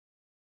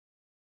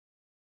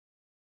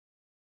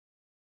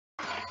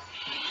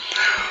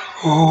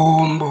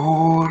ॐ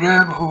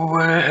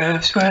भूर्भुवः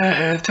स्वः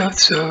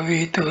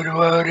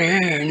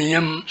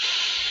तत्सवितुर्वरेण्यं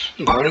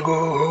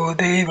भर्गो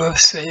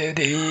देवस्य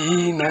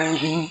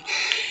धीमहि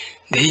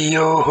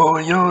धियो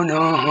यो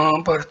नः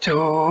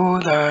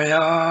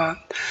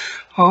प्रचोदयात्.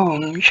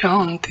 ॐ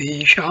शान्ति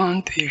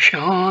शान्ति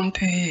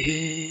शान्तिः.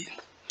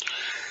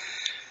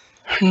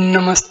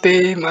 Namaste,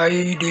 my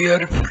dear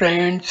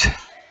friends.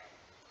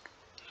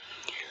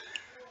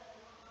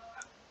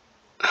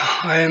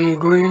 I am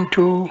going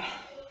to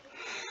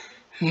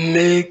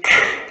make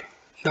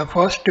the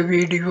first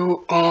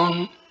video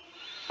on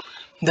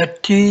the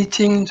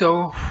teachings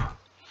of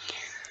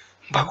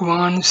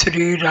Bhagwan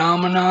Sri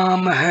Ramana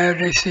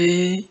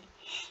Maharshi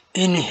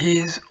in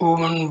his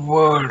own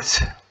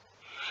words.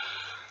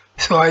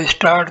 So I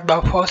start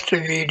the first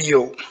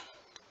video.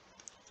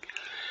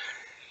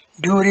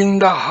 During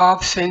the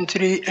half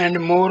century and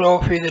more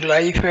of his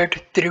life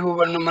at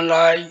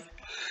Tiruchuli,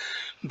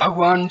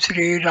 Bhagwan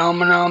Sri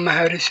Ramana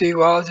Maharshi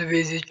was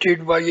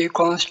visited by a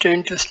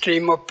constant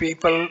stream of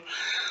people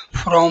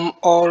from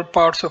all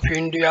parts of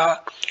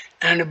India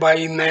and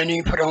by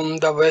many from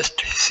the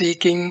West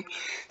seeking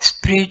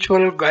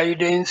spiritual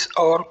guidance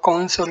or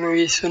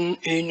consolation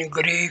in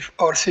grief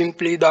or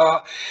simply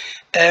the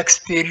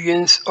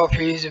experience of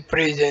his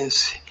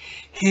presence.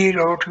 He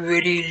wrote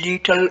very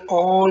little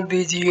all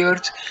these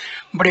years,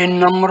 but a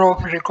number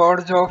of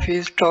records of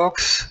his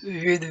talks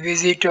with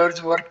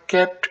visitors were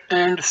kept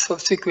and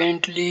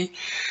subsequently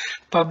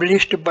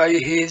published by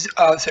his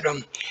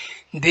ashram.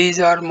 These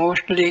are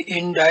mostly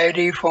in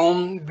diary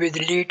form with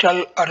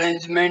little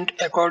arrangement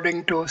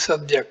according to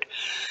subject.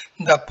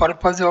 The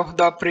purpose of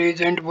the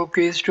present book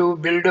is to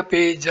build up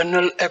a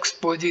general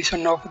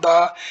exposition of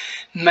the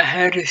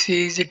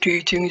Maharishi's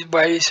teachings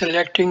by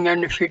selecting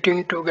and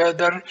fitting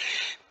together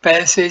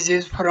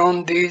passages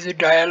from these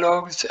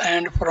dialogues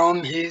and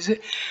from his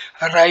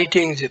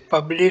writings,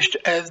 published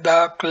as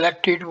the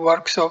collected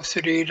works of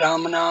Sri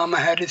Ramana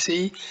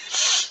Maharshi.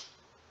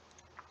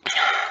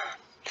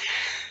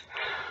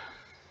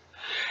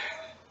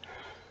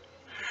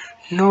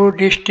 No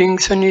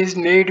distinction is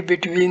made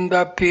between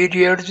the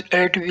periods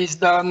at which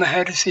the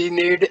Maharshi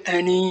made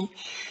any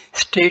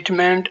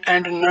statement,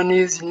 and none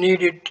is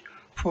needed,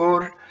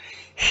 for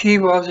he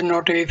was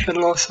not a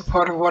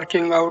philosopher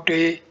working out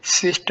a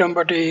system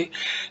but a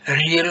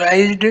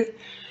realized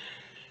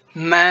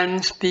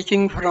man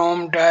speaking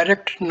from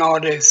direct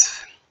knowledge.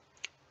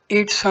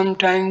 It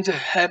sometimes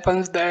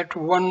happens that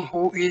one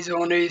who is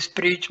on a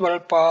spiritual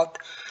path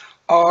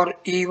or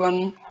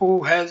even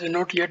who has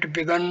not yet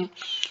begun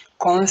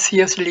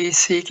consciously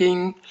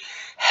seeking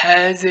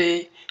has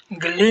a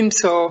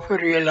glimpse of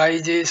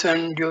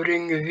realization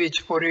during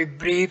which for a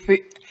brief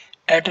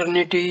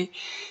eternity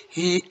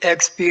he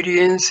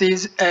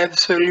experiences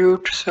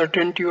absolute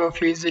certainty of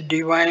his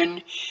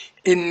divine,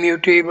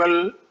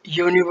 immutable,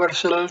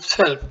 universal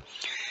self.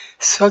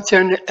 Such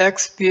an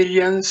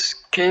experience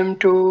came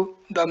to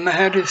the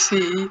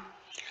Maharishi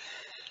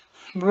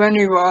when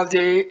he was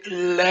a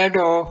lad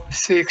of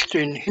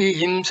 16. He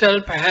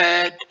himself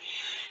had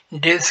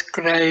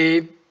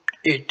described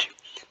it.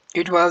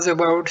 It was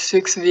about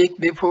 6 weeks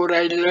before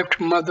I left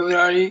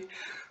Madurai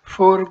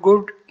for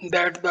good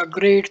that the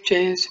great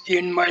change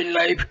in my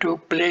life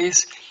took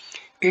place.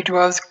 It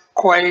was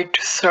quite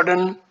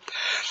sudden.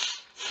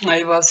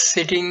 I was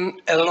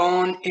sitting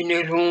alone in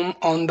a room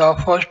on the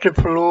first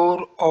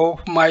floor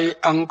of my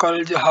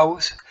uncle's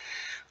house.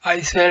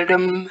 I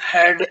seldom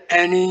had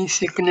any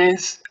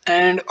sickness,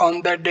 and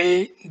on that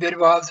day there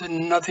was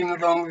nothing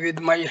wrong with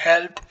my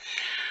health,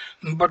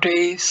 but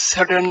a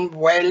sudden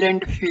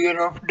violent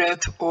fear of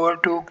death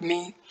overtook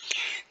me.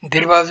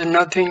 There was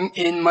nothing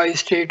in my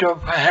state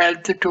of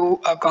health to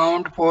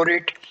account for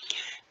it,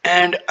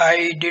 and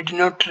I did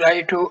not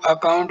try to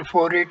account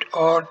for it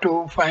or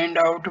to find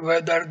out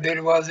whether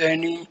there was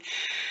any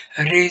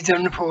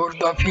reason for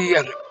the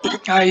fear.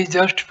 I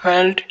just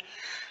felt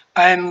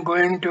I am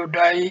going to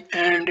die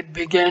and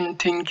began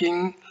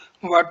thinking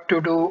what to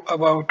do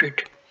about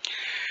it.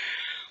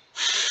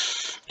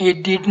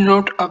 It did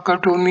not occur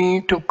to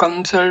me to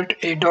consult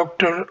a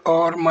doctor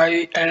or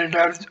my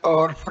elders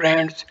or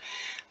friends.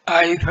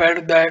 I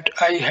felt that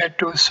I had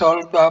to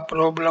solve the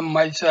problem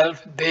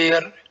myself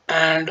there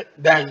and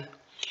then.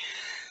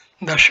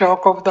 The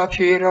shock of the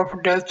fear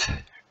of death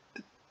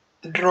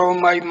drove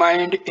my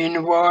mind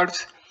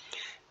inwards,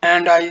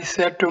 and I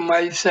said to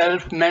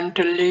myself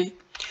mentally,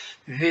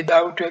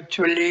 without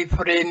actually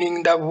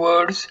framing the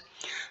words,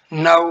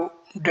 now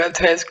death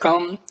has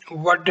come.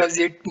 What does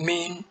it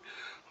mean?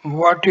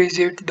 What is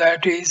it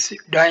that is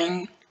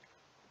dying?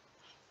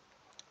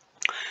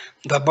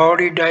 The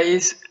body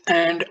dies,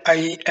 and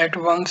I at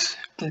once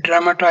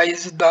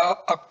dramatize the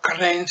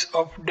occurrence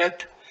of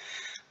death.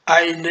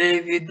 I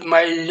lay with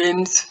my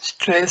limbs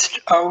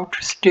stretched out,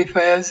 stiff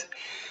as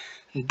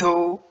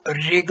though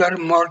rigor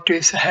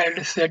mortis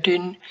had set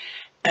in,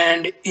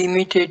 and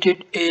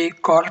imitated a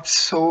corpse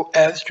so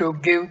as to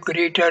give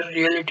greater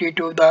reality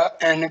to the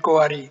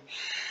enquiry.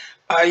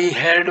 I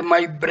held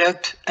my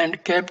breath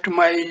and kept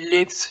my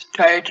lips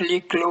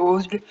tightly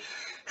closed,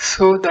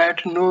 so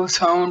that no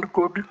sound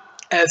could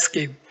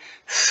escape,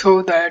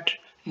 so that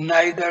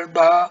neither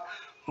the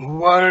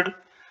word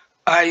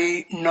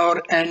I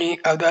nor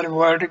any other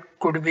word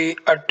could be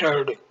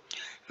uttered.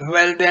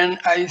 Well, then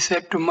I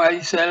said to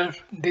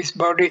myself, this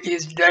body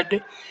is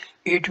dead.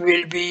 It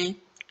will be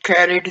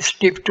carried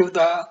stiff to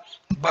the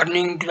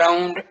burning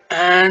ground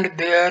and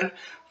there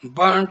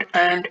burnt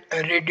and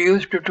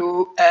reduced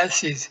to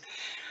ashes.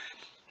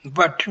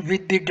 But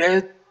with the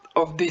death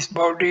of this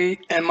body,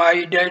 am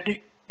I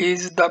dead?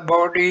 Is the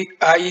body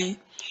I?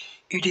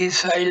 It is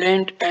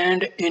silent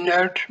and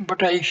inert,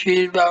 but I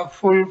feel the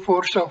full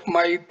force of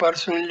my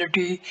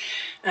personality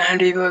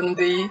and even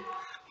the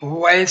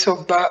voice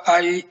of the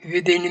I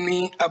within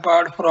me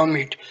apart from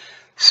it.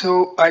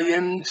 So I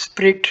am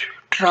spirit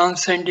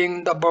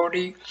transcending the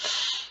body.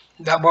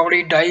 The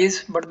body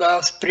dies, but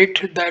the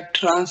spirit that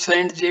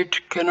transcends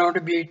it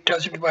cannot be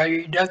touched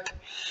by death.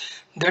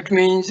 That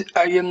means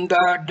I am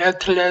the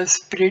deathless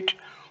spirit.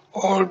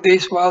 All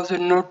this was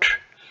not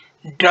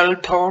dull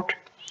thought.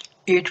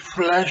 It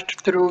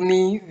flashed through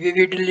me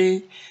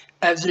vividly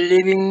as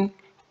living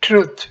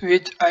truth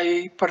which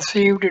I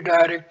perceived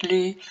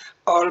directly,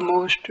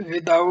 almost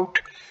without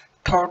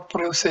thought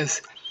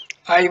process.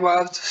 I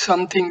was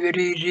something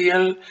very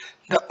real,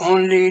 the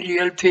only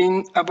real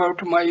thing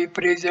about my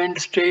present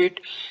state,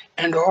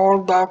 and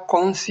all the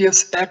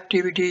conscious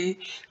activity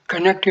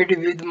connected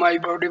with my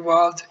body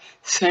was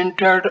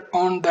centered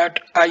on that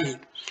I.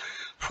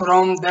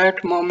 From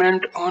that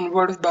moment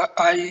onwards, the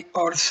I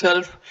or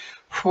self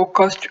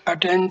focused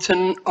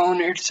attention on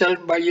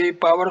itself by a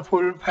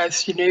powerful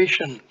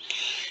fascination.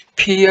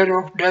 Fear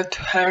of death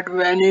had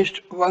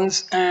vanished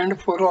once and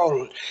for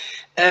all.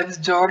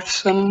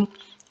 Absorption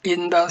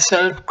in the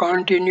self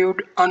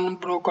continued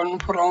unbroken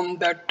from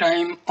that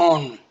time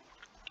on.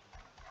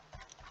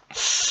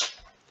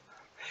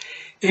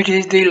 It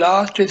is the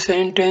last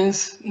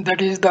sentence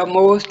that is the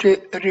most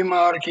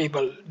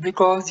remarkable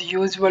because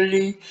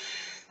usually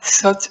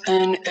such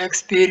an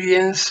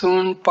experience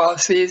soon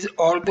passes,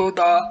 although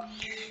the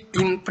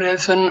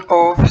impression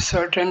of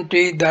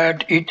certainty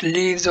that it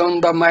leaves on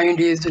the mind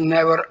is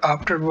never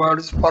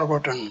afterwards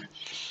forgotten.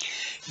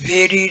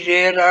 Very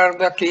rare are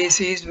the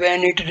cases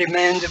when it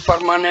remains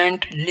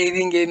permanent,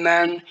 leaving a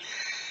man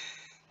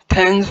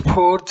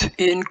thenceforth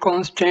in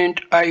constant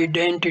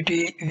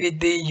identity with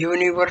the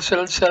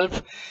universal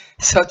self.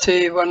 Such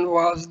a one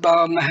was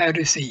the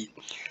Maharishi.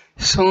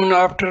 Soon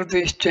after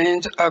this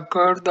change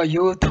occurred, the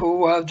youth who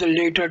was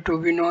later to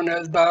be known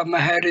as the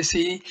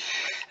Maharishi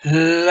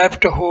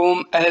left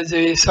home as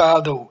a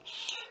sadhu.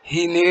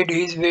 He made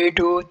his way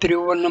to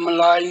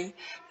Tiruvannamalai,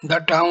 the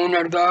town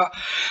at the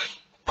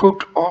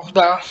foot of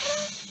the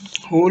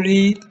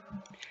holy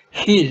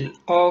hill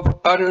of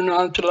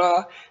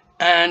Arunachala,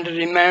 and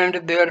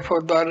remained there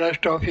for the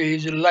rest of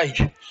his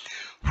life.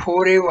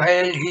 For a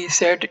while he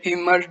sat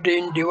immersed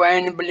in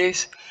divine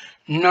bliss,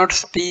 not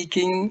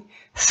speaking,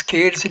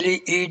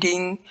 scarcely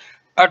eating,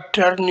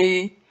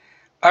 utterly,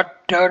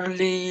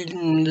 utterly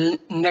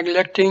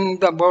neglecting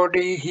the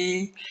body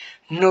he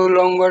no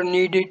longer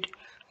needed.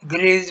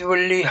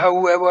 Gradually,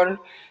 however,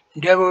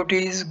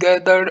 devotees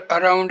gathered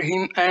around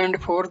him,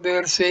 and for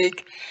their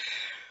sake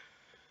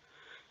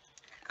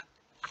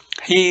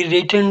he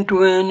returned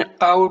to an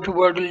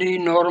outwardly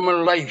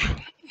normal life.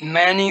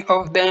 Many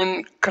of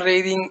them,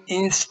 craving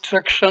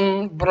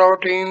instruction,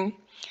 brought him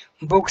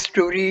books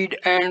to read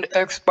and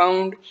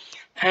expound,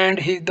 and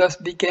he thus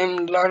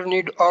became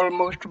learned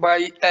almost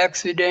by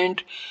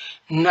accident,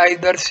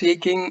 neither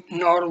seeking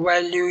nor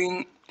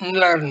valuing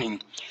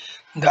learning.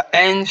 The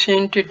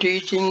ancient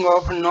teaching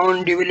of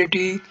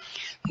non-duality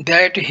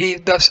that he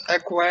thus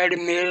acquired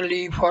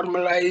merely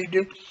formalized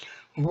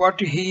what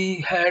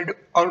he had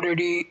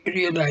already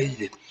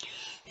realized.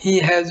 He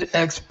has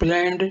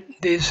explained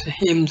this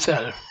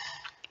himself.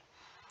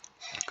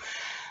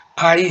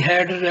 I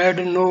had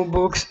read no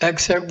books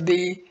except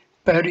the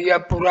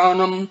Periya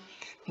Puranam,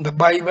 the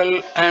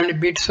Bible, and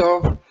bits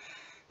of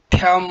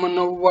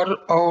Thyamanovar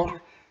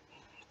or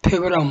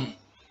Thivaram.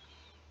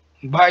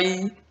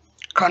 My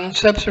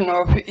conception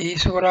of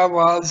Ishvara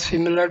was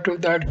similar to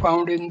that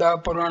found in the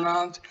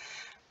Puranas.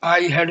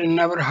 I had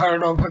never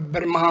heard of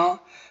Brahma,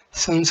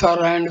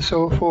 Sansara, and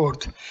so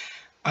forth.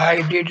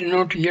 I did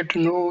not yet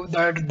know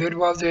that there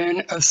was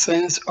an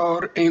essence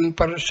or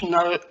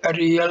impersonal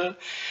real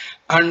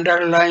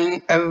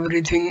underlying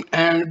everything,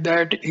 and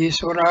that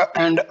Ishvara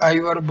and I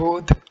were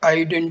both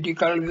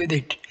identical with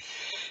it.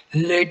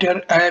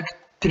 Later at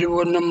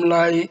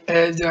Tiruvannamalai,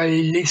 as I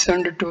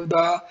listened to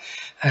the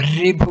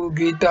Ribhu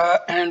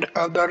Gita and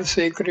other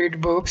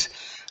sacred books,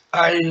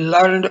 I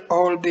learned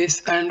all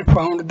this and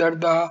found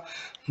that the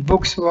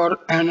books were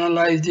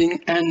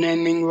analyzing and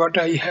naming what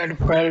I had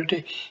felt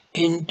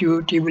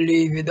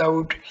intuitively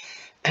without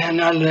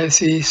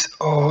analysis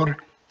or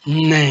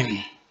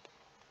name.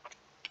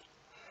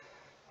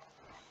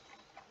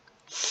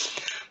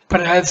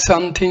 Perhaps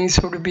something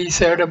should be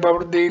said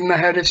about the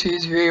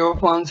Maharishi's way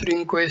of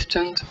answering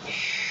questions.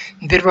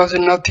 There was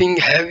nothing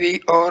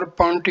heavy or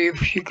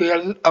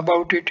pontifical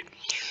about it.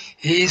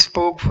 He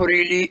spoke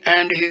freely,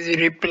 and his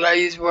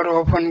replies were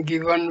often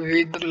given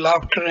with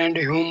laughter and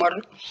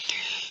humor.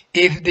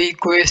 If the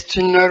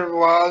questioner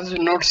was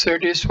not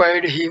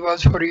satisfied, he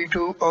was free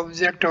to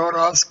object or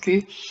ask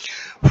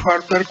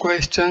further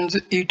questions.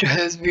 It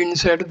has been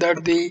said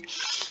that the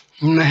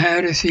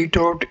Maharshi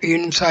taught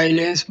in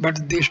silence,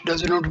 but this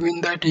does not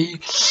mean that he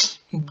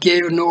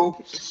gave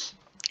no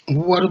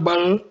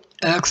verbal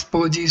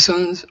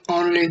expositions,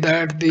 only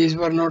that these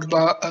were not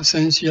the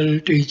essential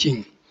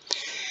teaching.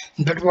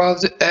 That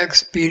was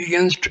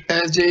experienced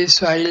as a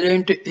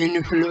silent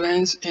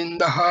influence in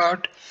the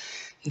heart.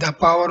 The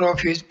power of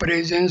his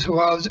presence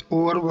was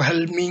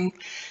overwhelming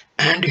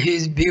and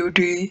his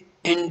beauty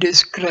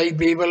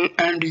indescribable,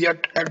 and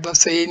yet at the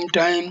same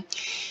time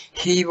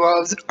he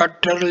was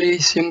utterly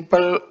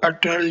simple,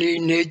 utterly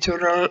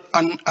natural,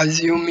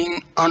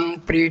 unassuming,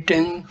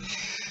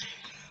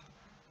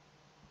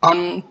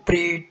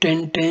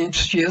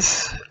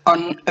 unpretentious,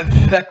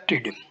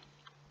 unaffected.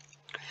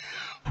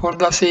 For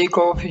the sake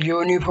of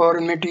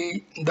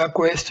uniformity, the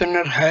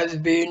questioner has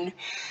been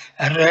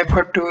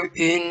referred to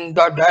in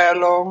the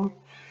dialogue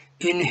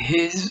in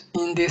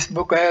this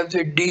book as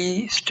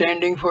D,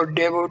 standing for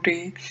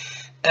devotee,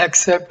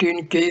 except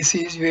in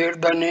cases where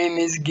the name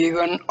is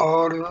given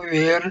or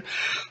where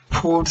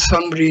for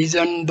some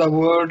reason the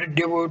word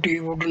devotee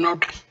would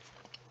not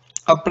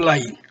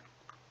apply.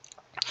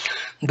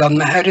 The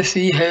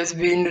Maharshi has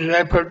been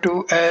referred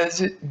to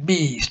as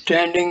B,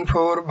 standing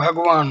for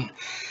Bhagwan,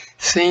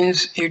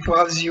 since it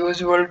was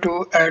usual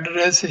to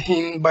address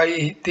him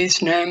by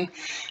this name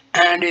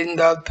and in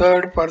the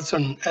third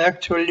person.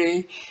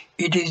 Actually,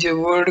 it is a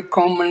word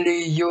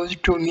commonly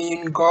used to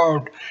mean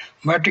God,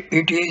 but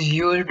it is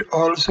used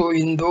also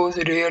in those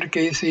rare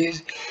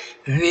cases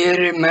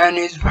where a man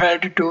is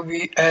felt to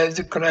be,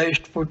 as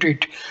Christ put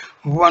it,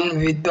 one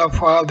with the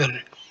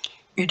Father.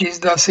 It is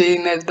the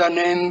same as the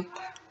name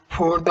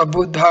for the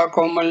Buddha,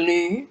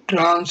 commonly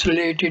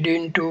translated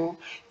into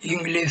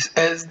English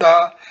as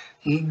the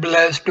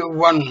Blessed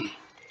One.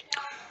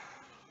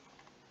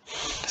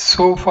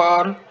 So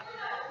far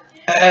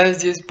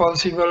as is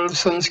possible,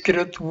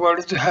 Sanskrit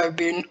words have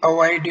been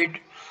avoided,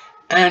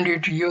 and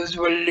it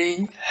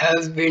usually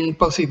has been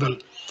possible.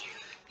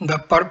 The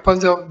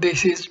purpose of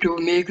this is to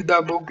make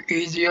the book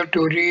easier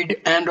to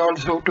read and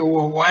also to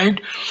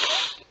avoid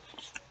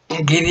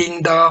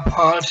giving the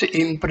false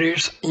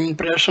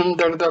impression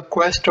that the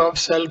quest of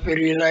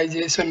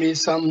self-realization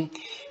is some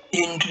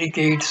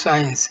intricate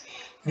science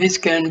which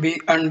can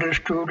be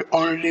understood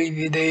only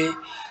with a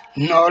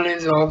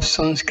knowledge of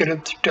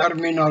Sanskrit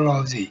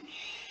terminology.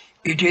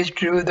 It is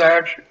true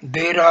that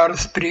there are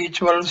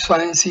spiritual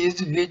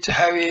sciences which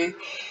have a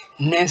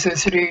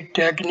necessary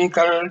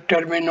technical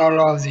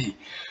terminology,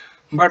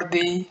 but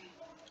they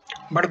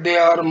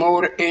are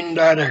more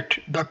indirect.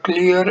 The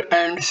clear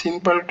and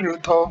simple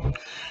truth of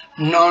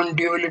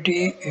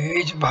non-duality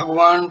which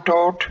Bhagwan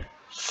taught,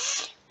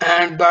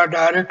 and the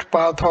direct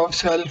path of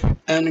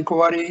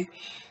self-enquiry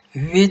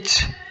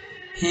which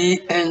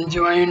he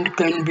enjoined,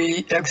 can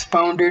be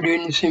expounded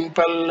in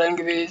simple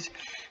language,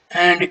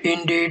 and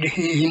indeed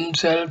he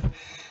himself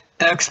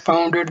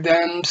expounded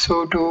them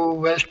so to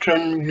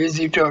Western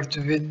visitors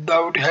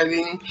without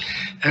having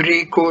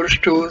recourse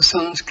to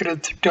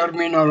Sanskrit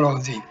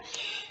terminology.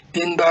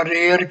 In the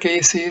rare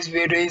cases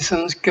where a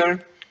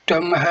Sanskrit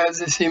term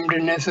has seemed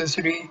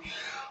necessary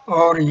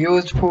or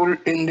useful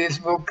in this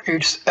book,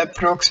 its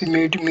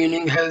approximate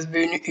meaning has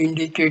been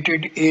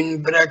indicated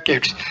in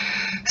brackets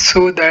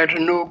so that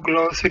no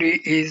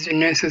glossary is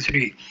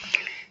necessary.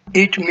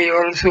 It may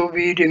also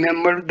be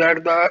remembered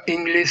that the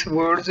English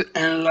words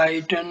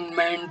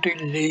enlightenment,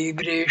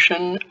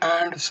 liberation,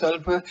 and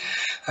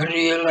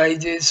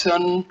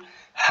self-realization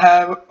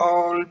have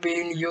all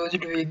been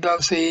used with the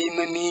same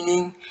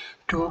meaning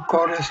to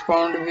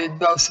correspond with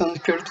the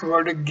Sanskrit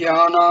word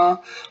jnana,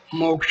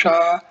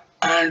 moksha,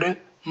 and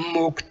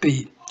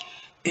mukti.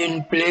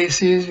 In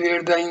places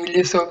where the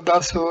English of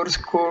the source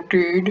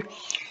quoted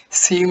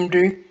seemed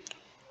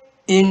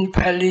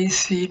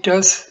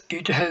infelicitous,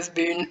 it has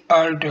been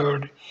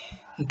altered.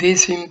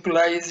 This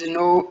implies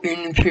no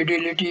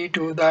infidelity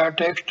to the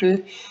text,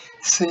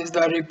 since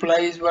the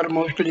replies were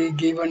mostly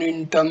given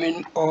in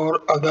Tamil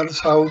or other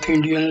South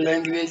Indian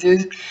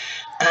languages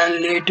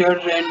and later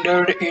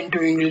rendered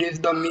into English.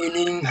 The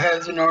meaning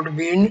has not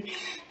been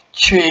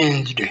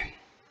changed.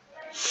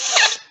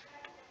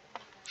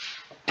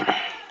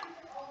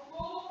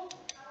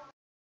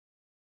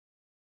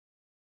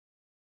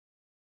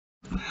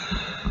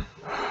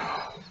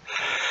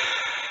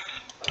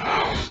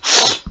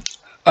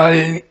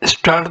 I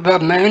start the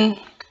main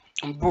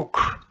book,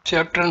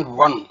 chapter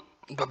 1,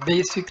 the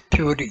basic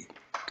theory.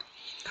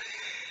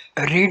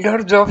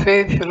 Readers of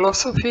a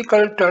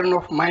philosophical turn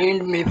of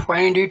mind may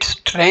find it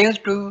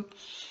strange to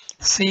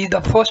see the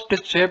first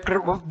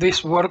chapter of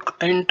this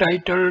work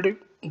entitled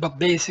The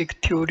Basic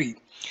Theory.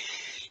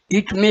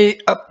 It may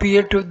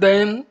appear to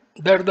them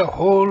that the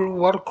whole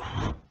work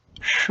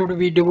should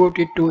be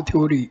devoted to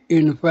theory.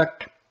 In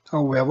fact,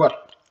 however,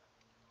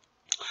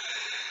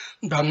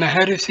 The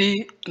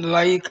Maharshi,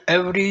 like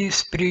every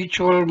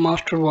spiritual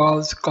master,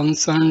 was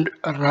concerned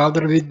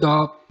rather with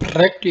the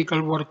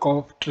practical work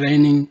of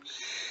training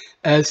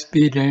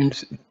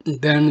aspirants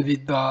than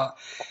with the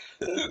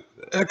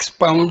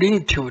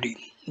expounding theory.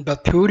 The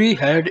theory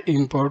had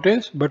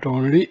importance but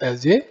only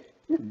as a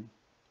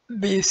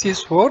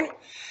basis for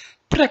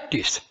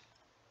practice.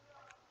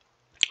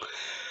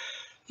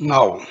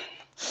 Now,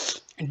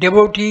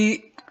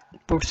 devotee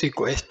puts a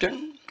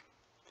question.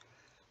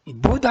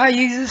 Buddha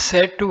is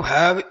said to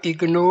have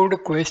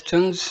ignored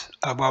questions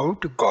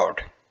about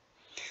God.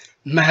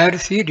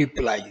 Maharshi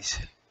replies,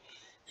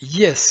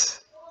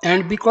 yes,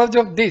 and because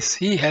of this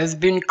he has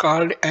been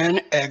called an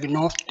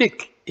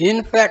agnostic.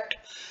 In fact,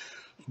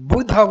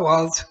 Buddha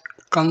was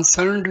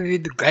concerned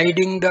with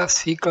guiding the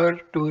seeker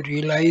to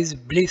realize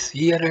bliss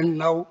here and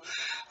now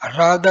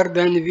rather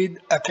than with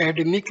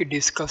academic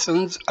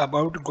discussions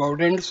about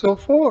God and so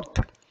forth.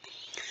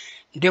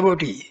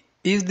 Devotee,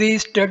 is the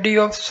study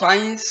of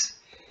science,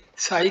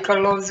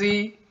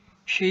 psychology,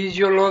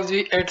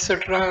 physiology,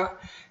 etc.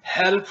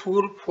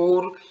 helpful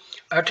for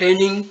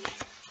attaining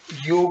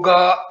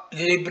yoga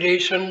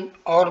liberation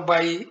or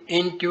by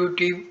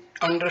intuitive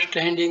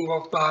understanding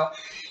of the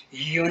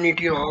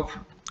unity of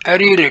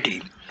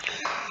reality?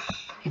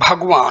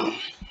 Bhagwan,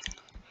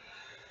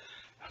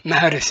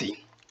 Maharshi.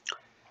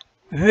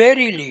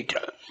 Very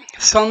little.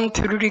 Some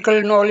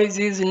theoretical knowledge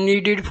is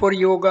needed for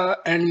yoga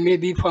and may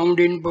be found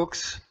in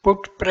books.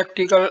 Put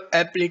practical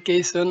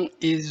application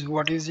is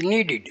what is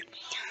needed.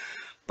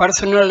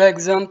 Personal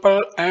example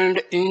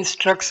and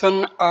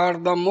instruction are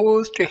the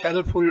most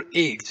helpful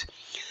aids.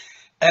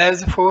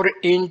 As for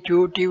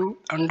intuitive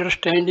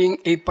understanding,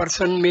 a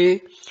person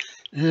may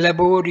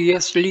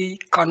laboriously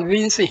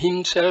convince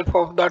himself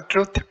of the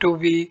truth to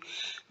be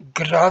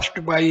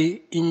grasped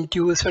by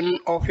intuition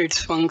of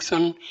its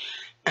function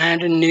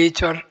and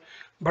nature,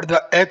 but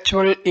the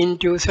actual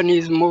intuition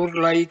is more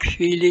like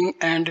feeling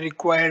and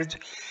requires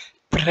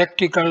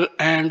practical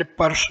and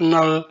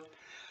personal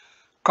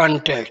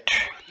contact.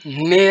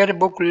 Mere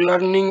book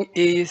learning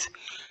is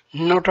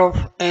not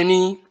of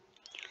any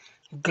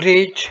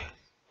great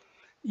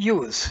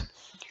use.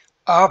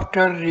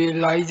 After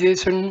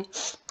realization,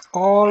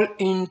 all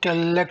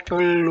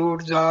intellectual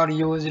loads are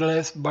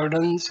useless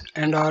burdens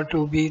and are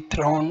to be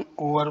thrown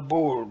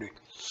overboard.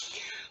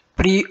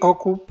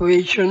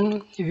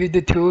 Preoccupation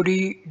with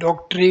theory,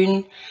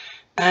 doctrine,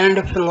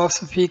 and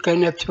philosophy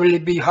can actually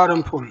be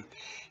harmful,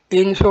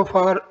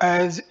 insofar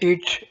as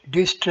it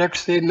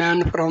distracts a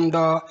man from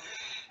the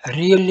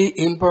really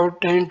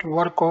important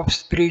work of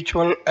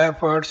spiritual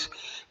efforts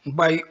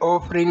by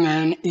offering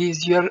an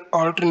easier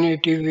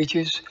alternative which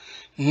is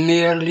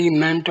merely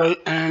mental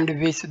and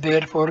which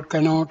therefore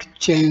cannot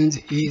change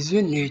his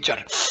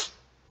nature.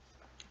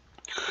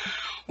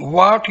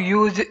 What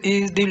use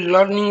is the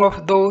learning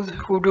of those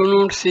who do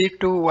not seek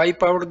to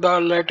wipe out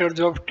the letters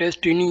of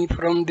destiny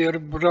from their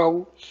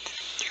brow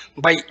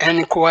by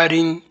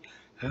inquiring,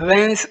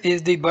 whence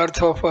is the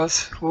birth of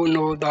us who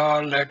know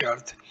the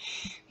letters?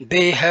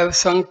 They have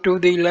sunk to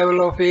the level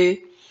of a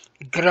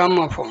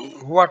gramophone.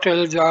 What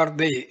else are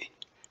they,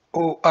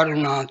 O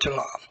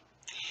Arunachala?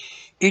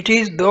 It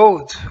is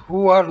those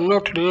who are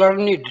not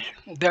learned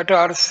that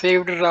are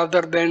saved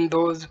rather than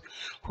those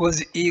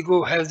whose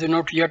ego has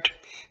not yet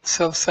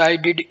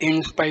subsided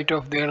in spite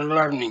of their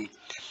learning.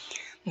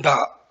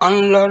 The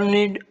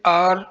unlearned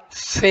are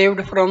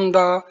saved from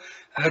the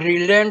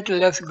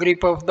relentless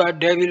grip of the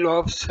devil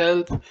of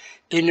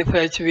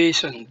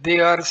self-infatuation. They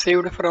are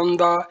saved from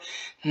the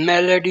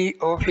melody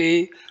of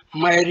a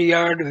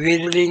myriad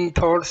whirling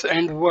thoughts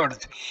and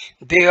words.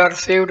 They are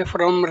saved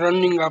from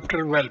running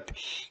after wealth.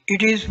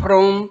 It is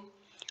from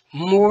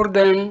more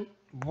than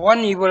one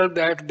evil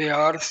that they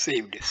are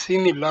saved.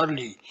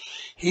 Similarly,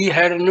 he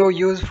had no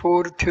use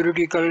for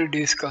theoretical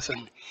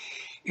discussion.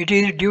 It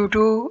is due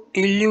to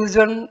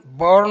illusion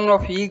born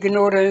of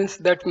ignorance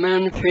that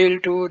man fail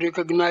to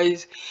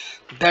recognize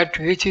that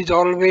which is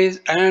always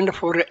and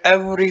for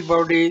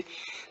everybody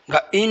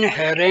the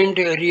inherent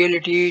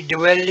reality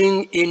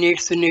dwelling in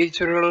its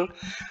natural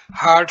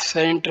heart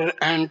center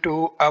and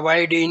to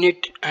abide in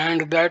it,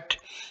 and that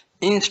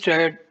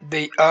instead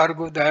they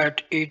argue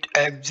that it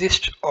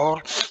exists or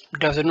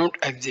does not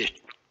exist,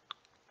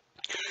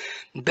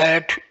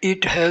 that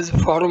it has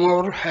form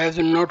or has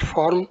not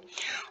form,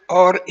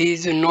 or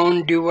is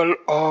non-dual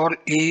or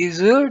is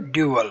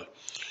dual.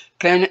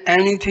 Can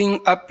anything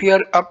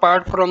appear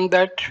apart from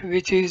that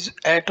which is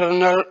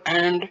eternal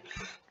and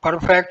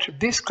perfect?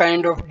 This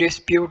kind of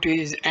dispute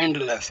is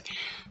endless.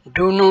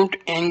 Do not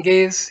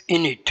engage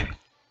in it.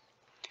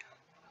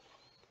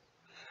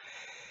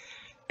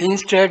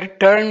 Instead,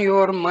 turn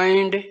your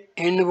mind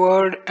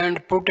inward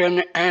and put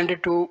an end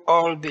to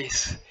all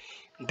this.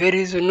 There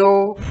is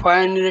no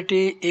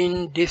finality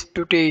in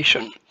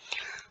disputation.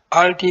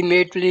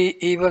 Ultimately,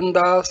 even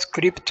the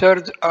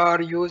scriptures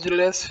are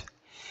useless.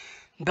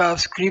 The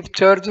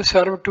scriptures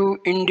serve to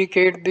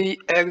indicate the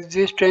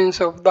existence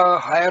of the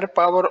higher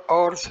power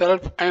or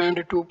self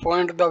and to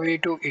point the way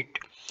to it.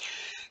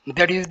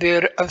 That is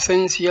their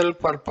essential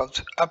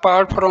purpose.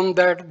 Apart from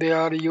that, they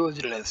are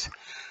useless.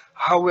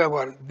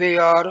 However, they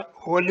are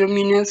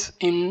voluminous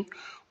in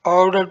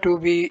order to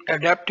be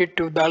adapted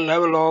to the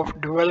level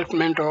of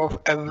development of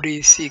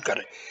every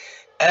seeker.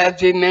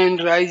 As a man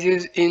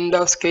rises in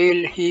the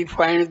scale, he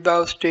finds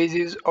the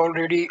stages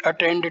already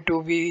attained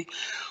to be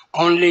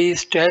only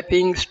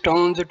stepping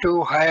stones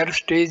to higher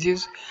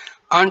stages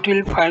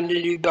until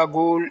finally the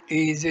goal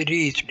is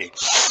reached.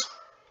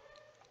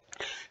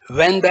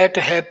 When that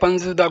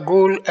happens, the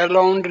goal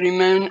alone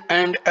remains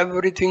and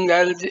everything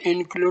else,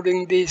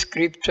 including the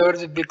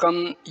scriptures,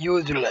 become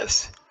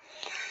useless.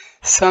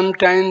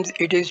 Sometimes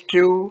it is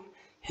true,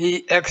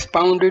 he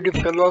expounded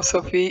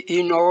philosophy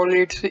in all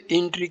its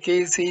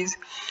intricacies,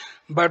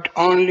 but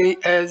only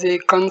as a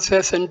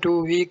concession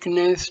to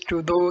weakness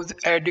to those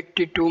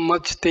addicted to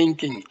much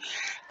thinking.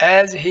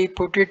 As he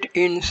put it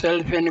in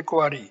Self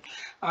Inquiry,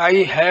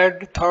 I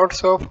had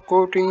thoughts of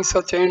quoting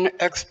such an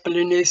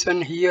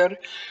explanation here,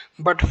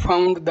 but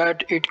found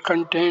that it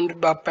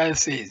contained the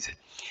passage.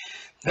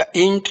 The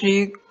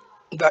intrigue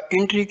the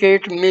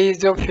intricate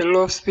maze of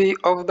philosophy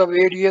of the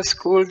various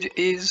schools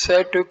is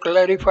said to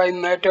clarify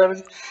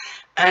matters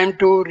and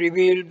to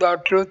reveal the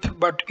truth,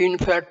 but in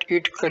fact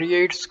it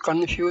creates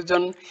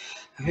confusion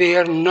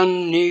where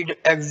none need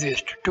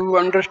exist. To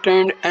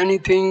understand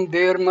anything,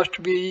 there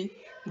must be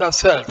the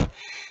self.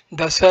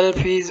 The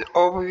self is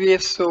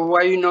obvious, so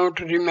why not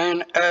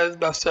remain as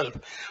the self?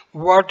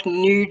 What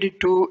need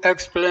to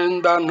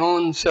explain the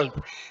non self?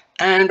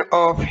 And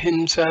of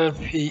himself,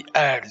 he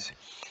adds.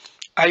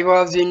 I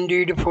was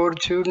indeed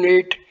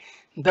fortunate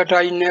that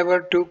I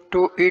never took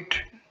to it,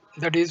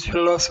 that is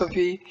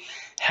philosophy.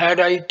 Had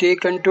I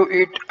taken to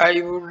it,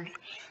 I would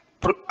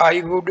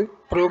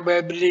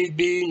probably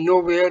be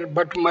nowhere,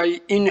 but my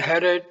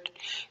inherent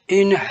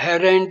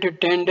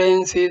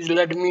tendencies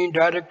led me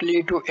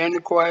directly to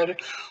inquire,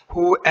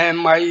 who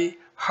am I?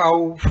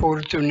 How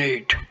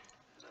fortunate.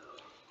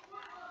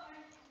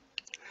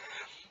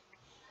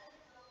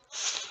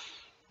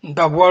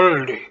 The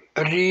world,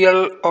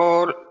 real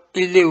or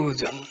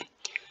illusion.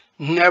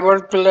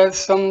 Nevertheless,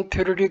 some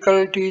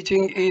theoretical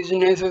teaching is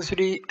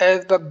necessary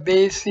as the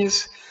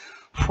basis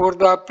for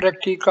the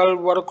practical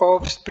work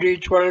of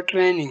spiritual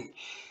training.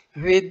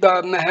 With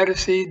the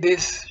Maharshi,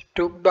 this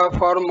took the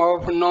form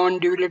of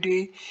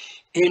non-duality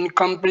in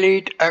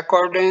complete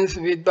accordance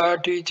with the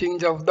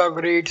teachings of the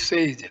great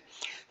sage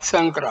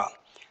Sankara.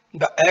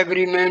 The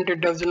agreement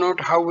does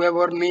not,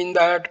 however, mean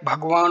that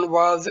Bhagwan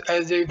was,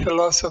 as a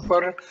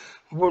philosopher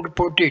would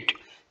put it,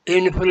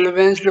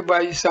 influenced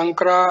by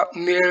Sankara,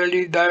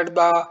 merely that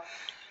the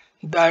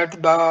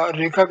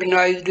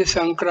recognized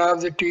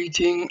Sankara's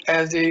teaching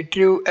as a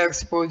true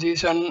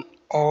exposition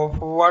of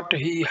what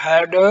he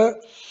had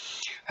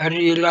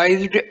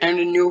realized and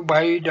knew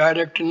by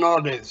direct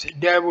knowledge.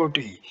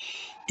 Devotee.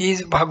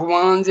 Is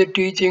Bhagwan's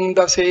teaching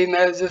the same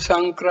as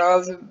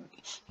Sankara's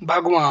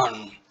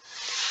Bhagwan?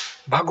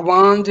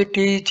 Bhagwan's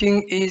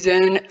teaching is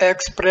an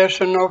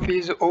expression of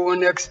his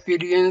own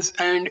experience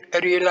and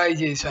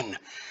realization.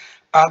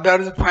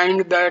 Others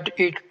find that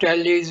it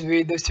tallies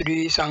with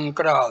Sri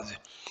Sankara's.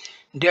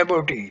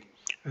 Devotee.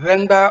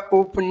 When the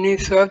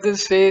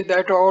Upanishads say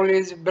that all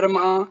is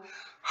Brahma,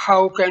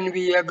 how can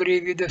we agree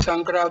with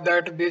Sankara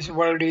that this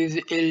world is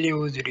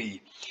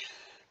illusory?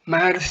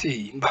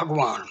 Maharshi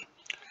Bhagwan.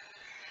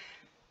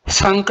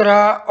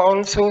 Sankara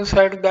also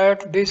said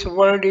that this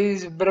world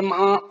is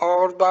Brahma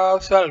or the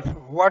Self.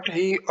 What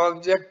he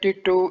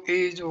objected to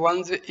is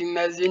one's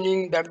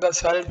imagining that the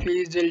Self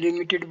is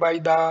limited by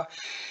the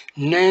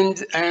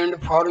names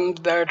and forms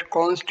that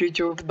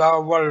constitute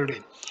the world.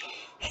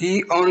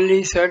 He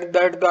only said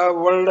that the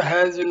world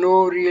has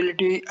no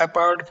reality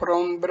apart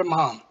from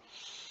Brahma.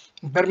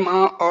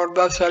 Brahma or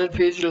the Self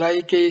is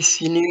like a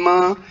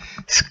cinema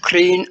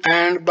screen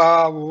and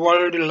the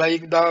world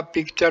like the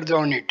pictures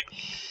on it.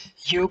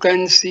 You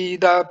can see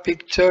the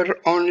picture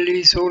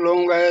only so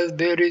long as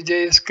there is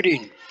a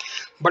screen.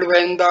 But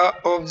when the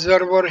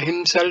observer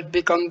himself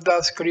becomes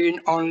the screen,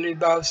 only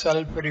the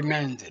self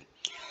remains.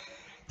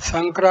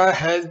 Sankara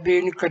has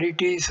been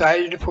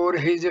criticized for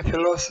his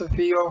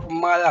philosophy of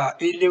Maya,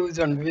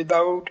 illusion,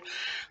 without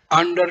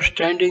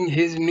understanding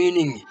his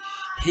meaning.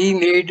 He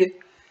made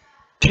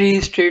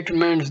three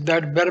statements: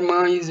 that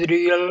Brahma is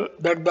real,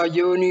 that the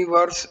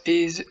universe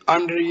is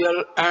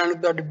unreal,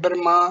 and that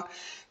Brahma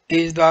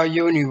is the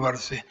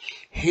universe.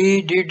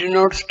 He did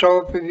not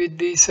stop with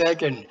the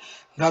second.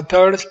 The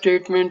third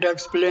statement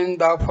explains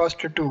the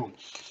first two.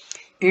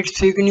 It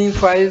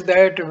signifies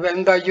that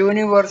when the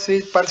universe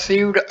is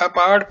perceived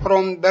apart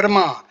from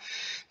Brahma,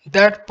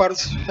 that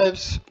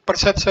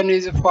perception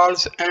is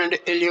false and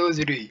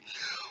illusory.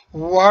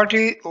 What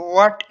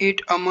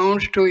it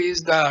amounts to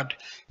is that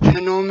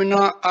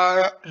phenomena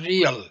are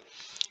real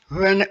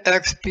when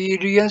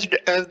experienced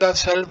as the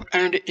self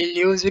and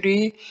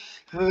illusory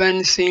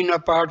when seen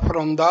apart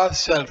from the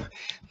self.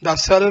 The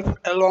self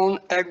alone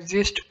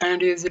exists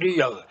and is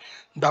real.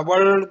 The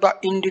world, the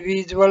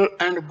individual,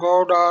 and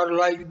God are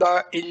like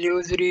the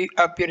illusory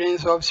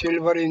appearance of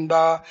silver in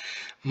the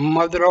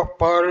mother of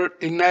pearl,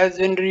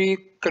 imaginary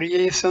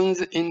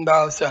creations in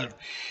the self.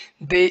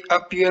 They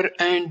appear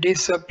and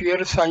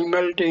disappear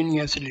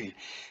simultaneously.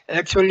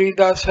 Actually,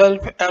 the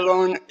self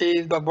alone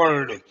is the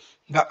world,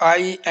 the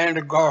I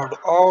and God.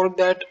 All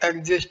that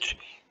exists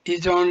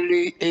is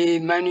only a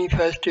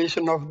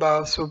manifestation of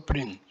the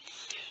Supreme.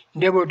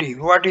 Devotee,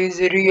 what is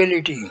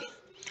reality?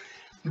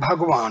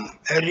 Bhagwan.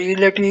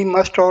 Reality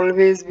must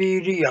always be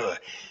real.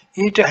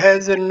 It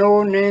has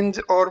no names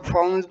or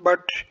forms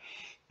but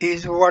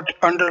is what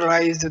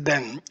underlies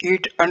them.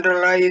 It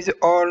underlies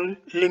all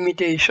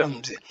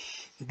limitations.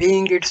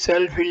 Being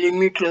itself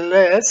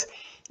limitless,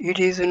 it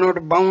is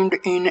not bound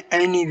in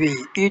any way.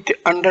 It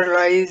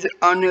underlies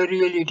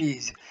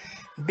unrealities.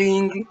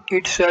 Being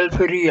itself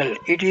real,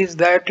 it is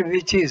that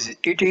which is,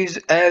 it is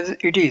as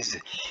it is.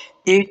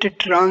 It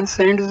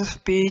transcends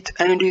speech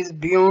and is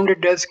beyond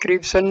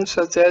description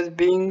such as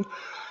being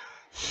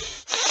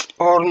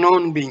or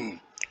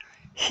non-being.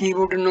 He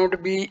would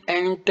not be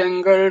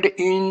entangled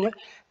in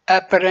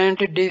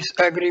apparent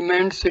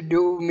disagreements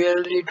due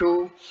merely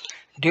to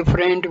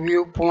different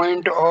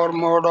viewpoint or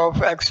mode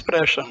of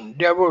expression.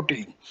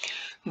 Devotee.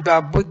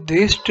 The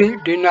Buddhists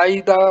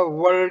deny the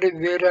world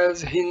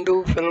whereas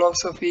Hindu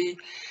philosophy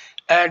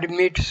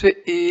admits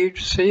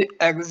its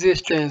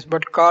existence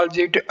but calls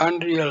it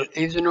unreal.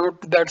 Is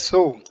not that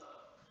so,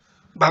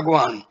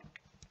 Bhagwan?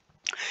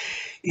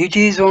 It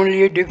is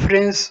only a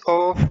difference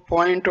of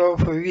point of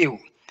view.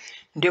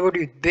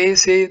 Devotee, they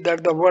say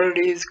that the world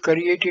is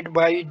created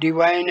by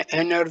divine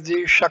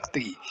energy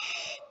Shakti.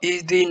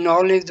 Is the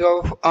knowledge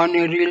of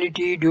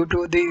unreality due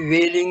to the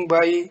veiling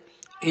by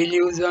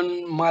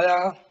illusion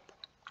Maya?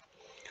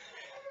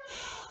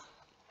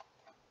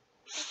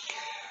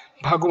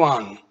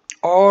 Bhagwan.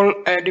 All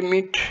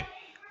admit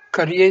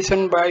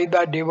creation by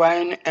the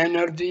divine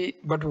energy,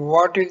 but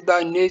what is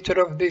the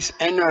nature of this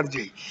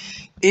energy?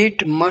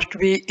 It must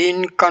be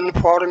in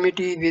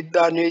conformity with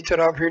the nature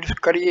of its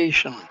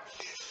creation.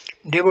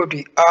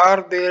 Devotee,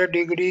 are there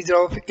degrees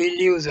of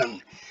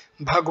illusion?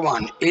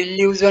 Bhagwan,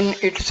 illusion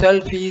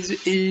itself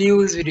is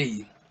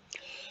illusory.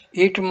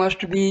 It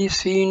must be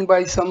seen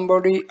by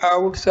somebody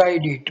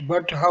outside it,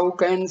 but how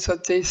can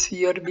such a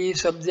seer be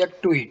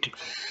subject to it?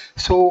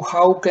 So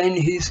how can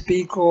he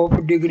speak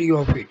of degree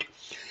of it?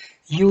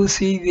 You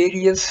see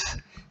various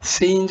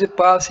scenes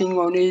passing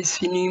on a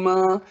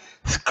cinema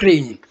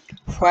screen.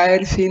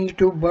 Fire seems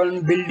to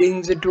burn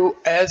buildings to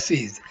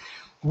ashes.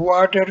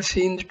 Water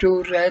seems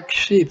to wreck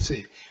ships.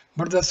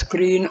 But the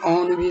screen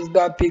on which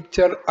the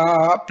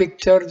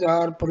pictures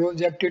are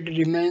projected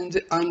remains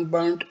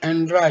unburnt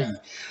and dry.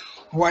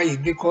 Why?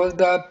 Because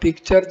the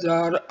pictures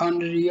are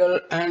unreal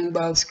and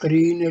the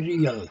screen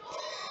real.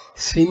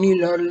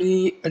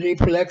 Similarly,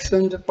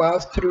 reflections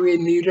pass through a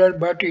mirror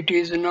but it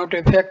is not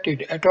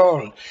affected at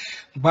all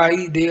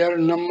by their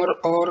number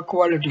or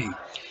quality.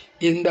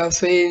 In the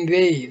same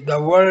way,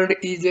 the world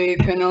is a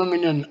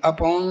phenomenon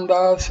upon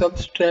the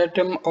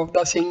substratum of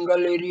the single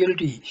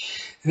reality,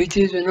 which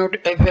is not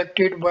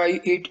affected by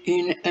it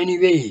in any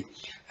way.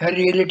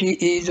 Reality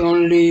is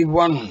only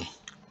one.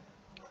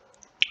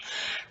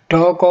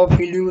 Talk of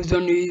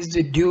illusion is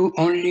due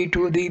only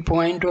to the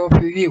point of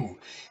view.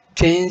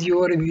 Change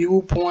your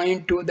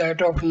viewpoint to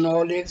that of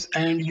knowledge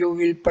and you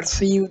will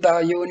perceive the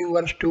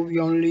universe to be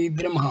only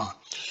Brahma.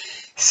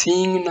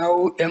 Being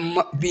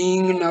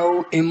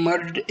now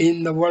immersed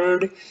in the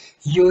world,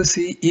 you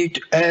see it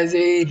as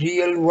a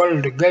real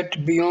world.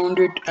 Get beyond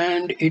it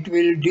and it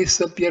will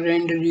disappear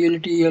and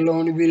reality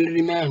alone will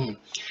remain.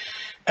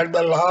 At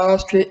the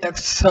last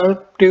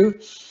excerpt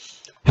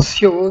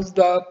shows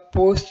the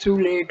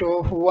postulate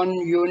of one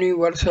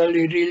universal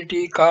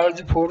reality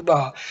calls for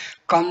the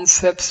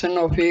conception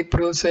of a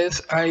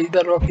process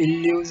either of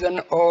illusion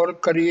or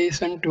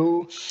creation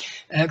to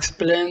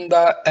explain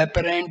the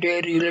apparent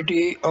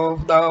reality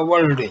of the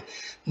world.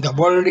 The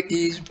world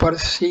is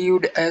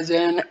perceived as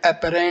an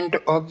apparent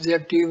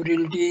objective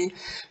reality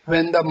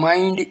when the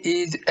mind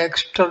is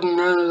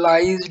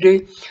externalized,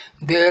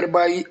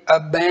 thereby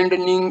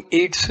abandoning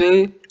its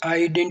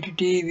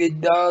identity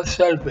with the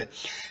self.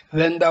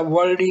 When the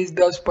world is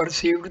thus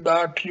perceived,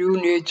 the true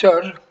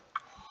nature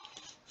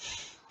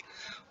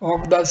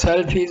of the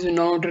self is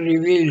not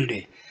revealed.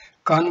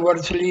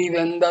 Conversely,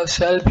 when the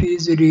self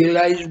is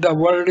realized, the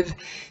world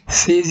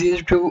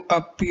ceases to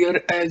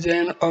appear as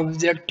an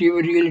objective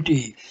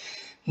reality.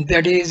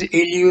 That is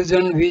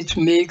illusion which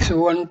makes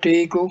one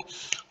take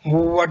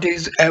what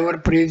is ever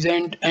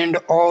present and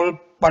all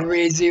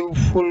pervasive,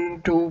 full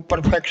to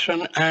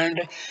perfection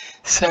and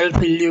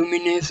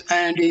self-luminous,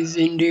 and is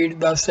indeed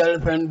the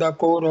self and the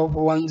core of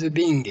one's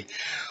being,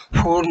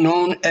 for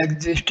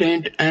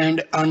non-existent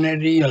and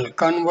unreal.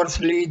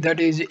 Conversely, that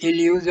is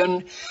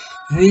illusion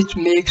which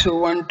makes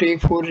one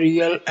take for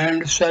real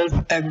and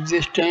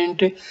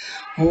self-existent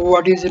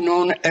what is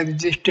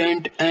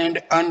non-existent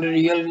and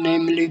unreal,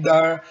 namely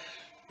the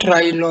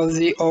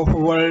trilogy of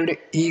world,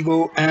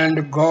 ego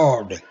and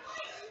God.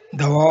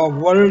 The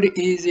world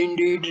is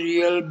indeed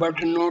real,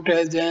 but not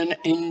as an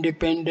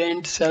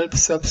independent,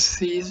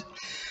 self-subsistent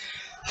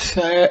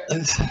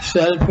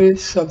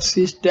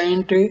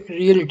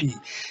reality.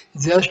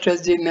 Just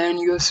as the man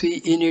you see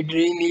in a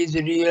dream is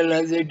real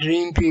as a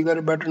dream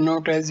figure, but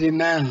not as a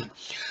man.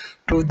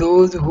 To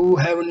those who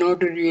have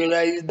not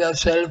realized the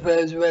self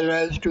as well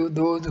as to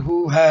those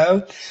who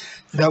have,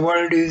 the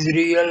world is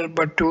real,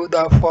 but to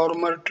the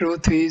former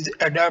truth is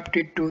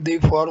adapted to the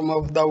form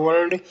of the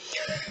world,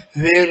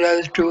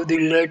 whereas to the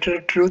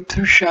latter truth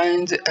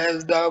shines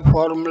as the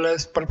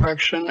formless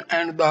perfection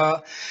and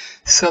the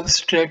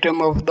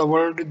substratum of the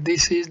world.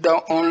 This is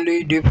the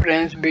only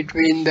difference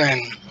between them.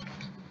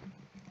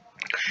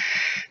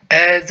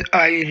 As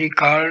I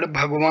recalled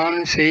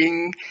Bhagwan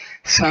saying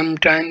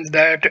sometimes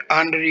that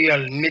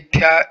unreal,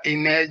 mithya,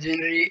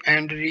 imaginary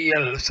and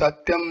real,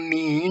 satyam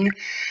mean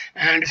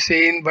and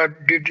same,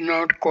 but did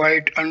not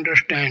quite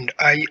understand.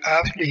 I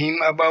asked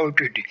him about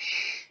it.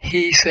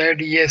 He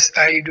said, yes,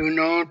 I do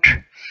not.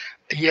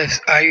 Yes,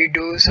 I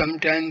do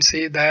sometimes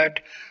say that.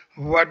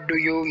 What do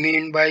you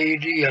mean by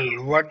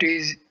real? What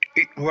is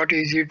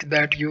it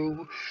that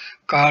you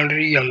call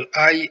real?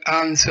 I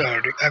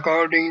answered,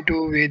 according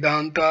to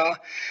Vedanta,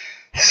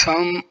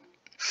 some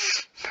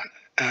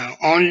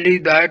only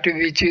that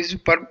which is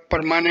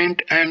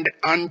permanent and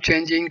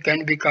unchanging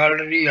can be called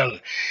real.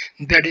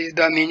 That is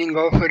the meaning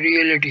of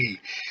reality.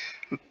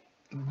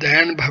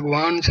 Then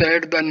Bhagwan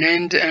said the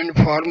names and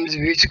forms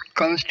which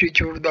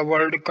constitute the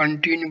world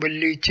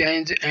continually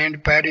change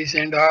and perish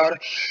and are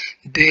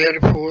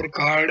therefore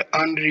called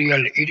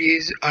unreal. It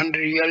is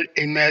unreal,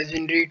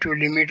 imaginary to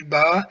limit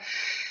the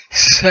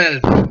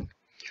self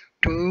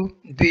to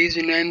these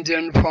names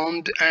and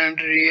forms, and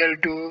real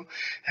to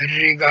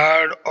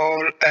regard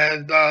all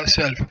as the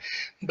self.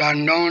 The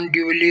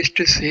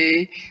non-dualist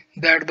say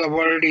that the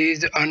world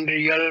is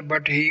unreal,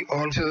 but he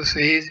also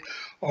says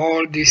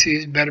all this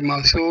is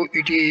Brahma. So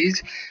it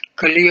is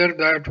clear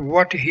that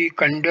what he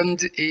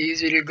condemns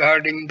is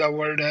regarding the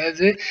world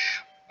as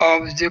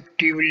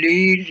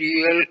objectively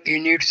real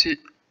in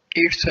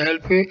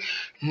itself,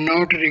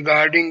 not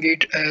regarding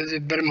it as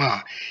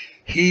Brahma.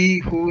 He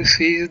who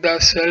sees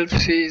the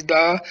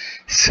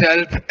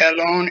self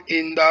alone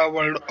in the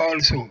world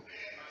also.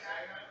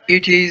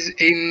 It is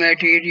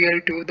immaterial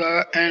to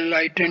the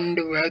enlightened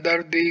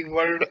whether the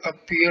world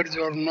appears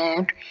or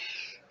not.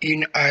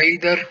 In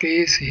either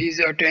case, his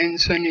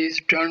attention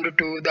is turned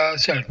to the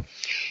self.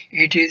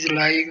 It is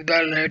like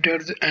the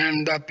letters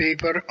and the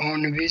paper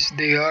on which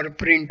they are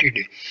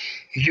printed.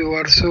 You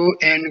are so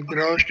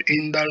engrossed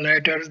in the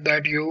letters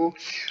that you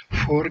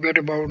forget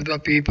about the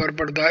paper,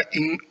 but the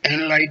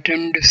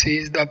enlightened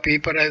sees the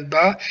paper as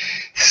the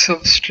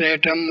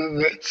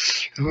substratum,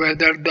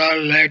 whether the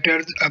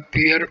letters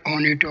appear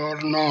on it or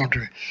not.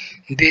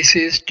 This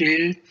is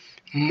still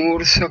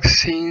more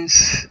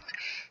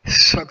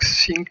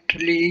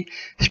succinctly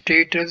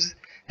stated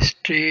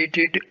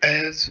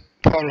as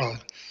follows.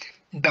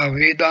 The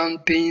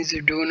Vedantins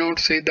do not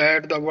say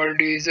that the world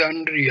is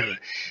unreal.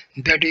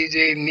 That is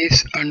a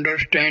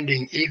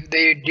misunderstanding. If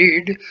they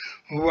did,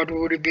 what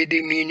would be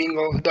the meaning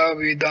of the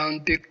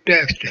Vedantic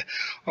text?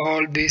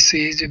 All this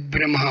is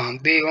Brahma.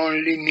 They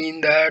only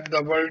mean that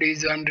the world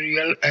is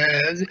unreal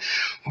as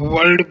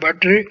world,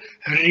 but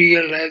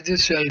real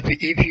as self.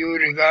 If you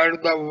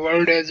regard the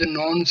world as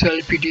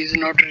non-self, it is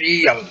not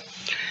real.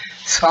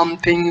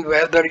 Something,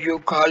 whether you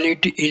call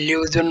it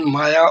illusion,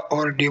 Maya,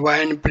 or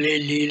divine play,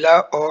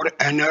 Leela, or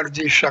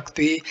energy,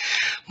 Shakti,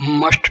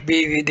 must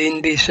be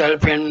within the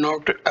self and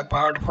not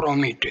apart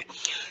from it.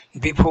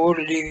 Before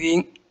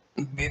leaving,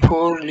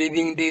 before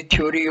leaving the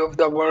theory of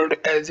the world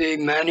as a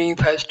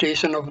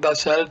manifestation of the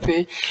self,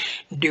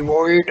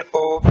 devoid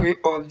of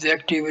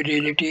objective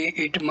reality,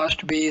 it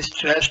must be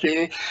stressed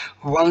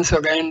once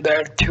again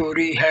that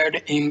theory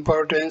had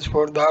importance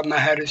for the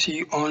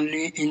Maharshi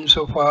only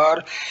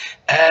insofar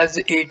as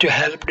it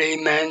helped a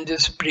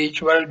man's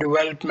spiritual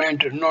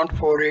development, not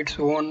for its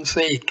own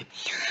sake.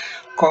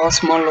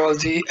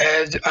 Cosmology,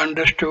 as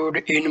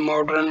understood in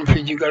modern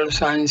physical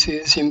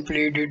sciences,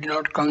 simply did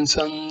not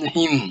concern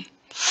him.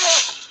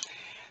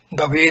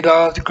 The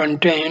Vedas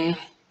contain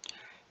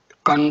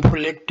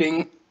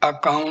conflicting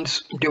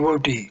accounts.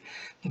 Devotee.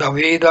 The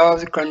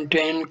Vedas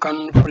contain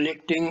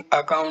conflicting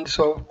accounts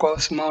of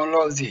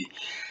cosmology.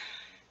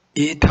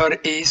 Ether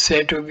is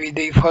said to be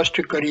the first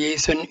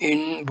creation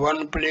in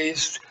one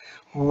place,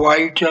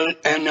 vital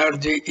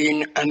energy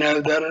in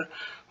another,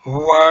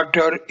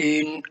 water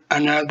in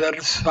another,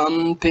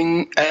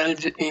 something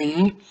else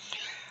in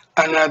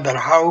another.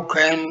 How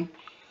can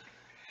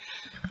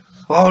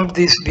all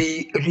this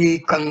be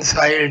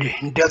reconciled?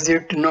 Does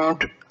it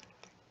not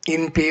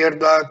impair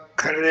the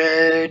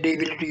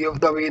credibility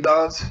of the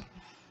Vedas?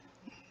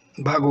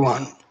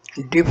 Bhagwan.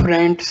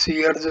 Different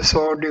seers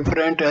saw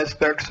different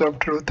aspects of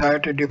truth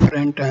at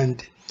different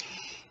times,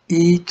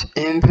 each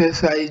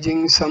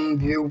emphasizing some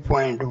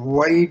viewpoint.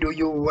 Why do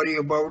you worry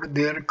about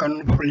their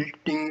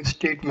conflicting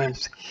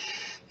statements?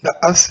 The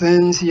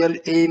essential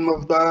aim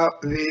of the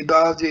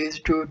Vedas is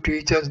to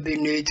teach us the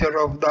nature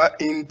of the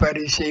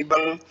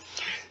imperishable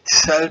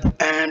self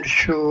and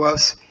show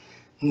us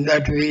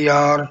that we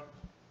are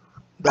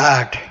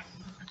that.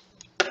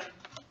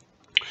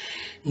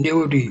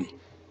 Duty.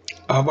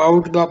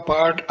 About the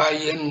part I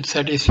am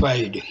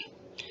satisfied.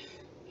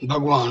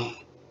 Bhagwan.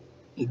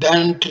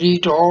 Then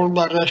treat all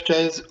the rest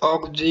as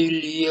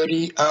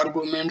auxiliary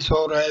arguments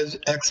or as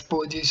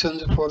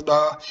expositions for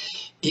the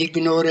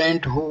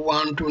ignorant who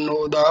want to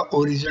know the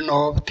origin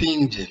of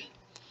things.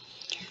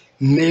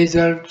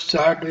 Major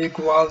Chadwick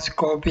was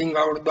copying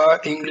out the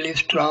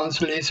English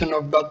translation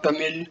of the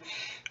Tamil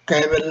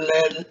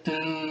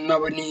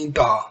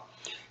Kavalanavanita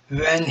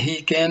when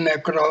he came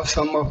across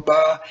some of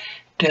the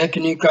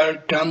technical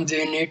terms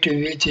in it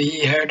which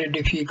he had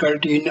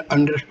difficulty in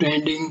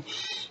understanding.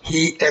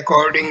 He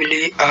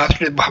accordingly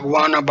asked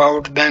Bhagwan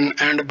about them,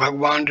 and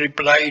Bhagwan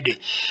replied,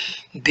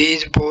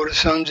 these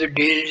portions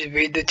deal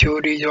with the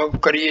theories of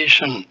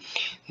creation.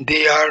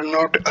 They are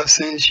not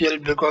essential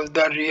because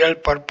the real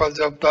purpose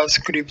of the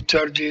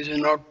scriptures is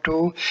not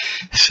to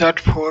set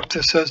forth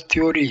such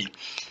theory.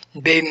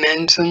 They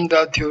mention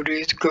the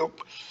theories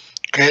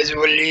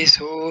casually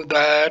so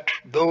that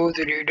those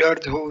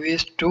readers who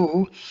wish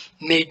to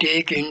may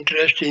take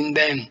interest in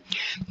them.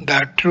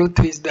 The truth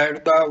is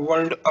that the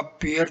world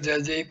appears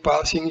as a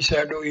passing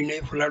shadow in a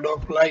flood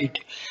of light.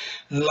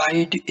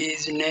 Light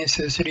is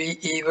necessary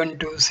even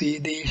to see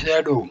the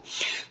shadow.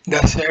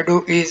 The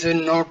shadow is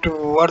not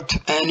worth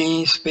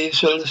any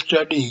special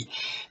study,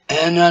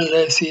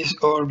 analysis,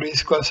 or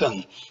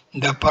discussion.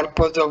 The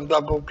purpose of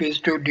the book is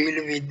to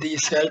deal with the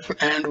self,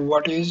 and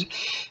what is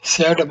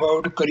said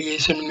about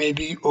creation may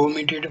be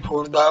omitted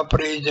for the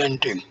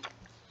present.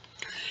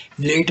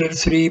 Later,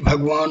 Sri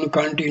Bhagwan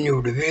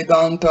continued.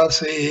 Vedanta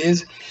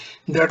says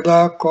that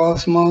the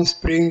cosmos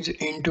springs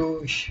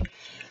into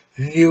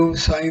view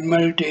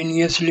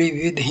simultaneously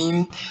with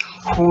him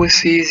who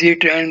sees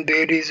it, and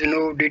there is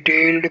no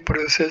detailed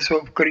process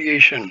of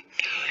creation.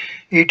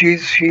 It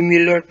is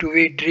similar to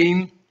a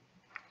dream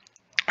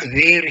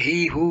where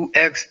he who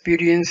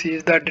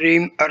experiences the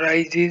dream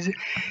arises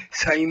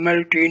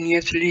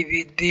simultaneously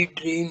with the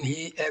dream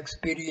he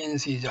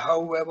experiences.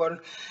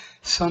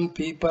 Some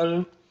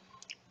people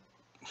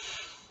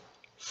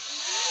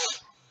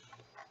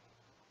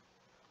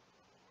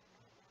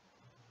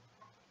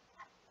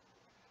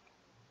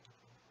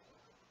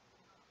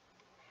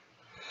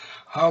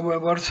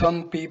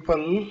some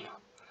people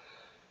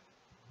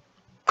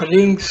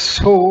cling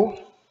so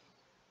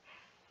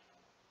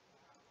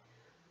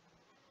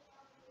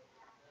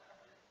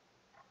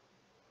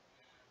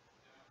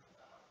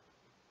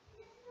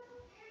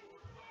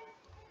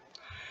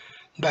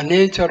the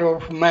nature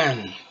of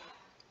man.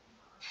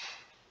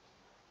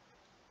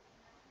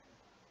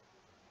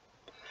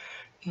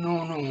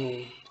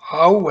 No.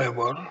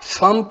 However,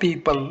 some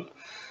people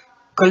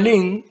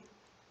cling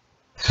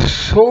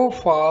so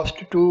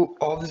fast to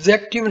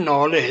objective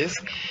knowledge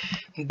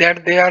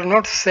that they are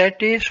not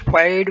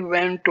satisfied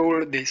when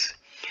told this.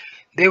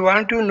 They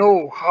want to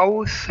know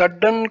how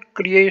sudden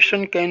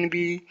creation can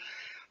be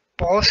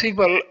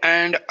possible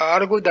and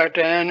argue that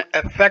an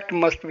effect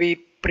must be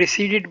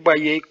preceded by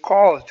a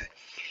cause.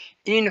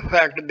 In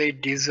fact, they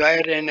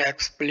desire an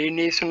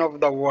explanation of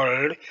the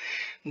world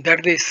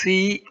that they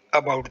see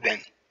about them.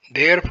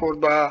 Therefore,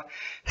 the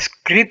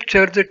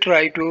scriptures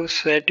try to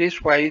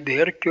satisfy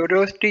their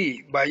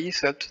curiosity by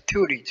such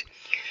theories.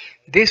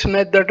 This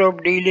method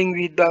of dealing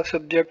with the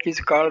subject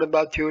is called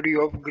the theory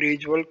of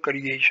gradual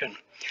creation.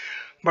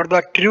 But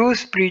the true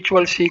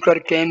spiritual seeker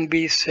can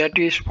be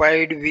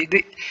satisfied with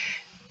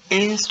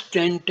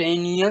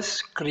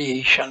instantaneous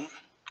creation.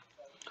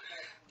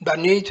 The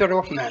nature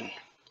of man.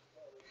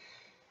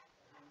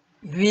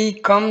 We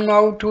come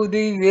now to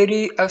the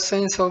very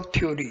essence of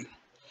theory,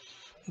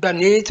 the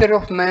nature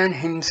of man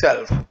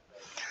himself.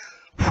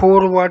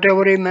 For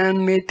whatever a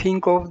man may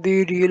think of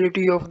the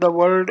reality of the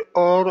world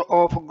or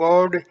of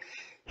God,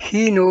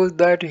 he knows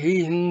that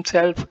he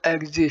himself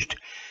exists,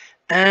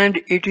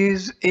 and it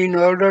is in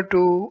order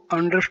to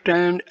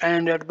understand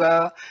and at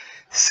the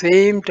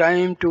same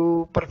time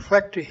to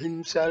perfect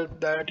himself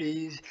that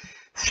he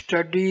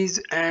studies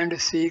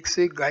and seeks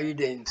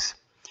guidance.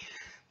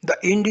 The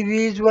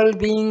individual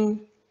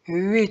being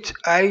which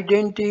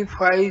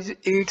identifies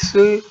its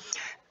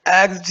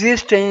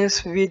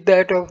existence with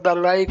that of the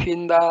life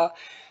in the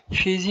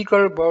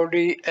physical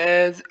body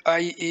as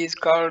I is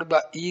called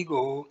the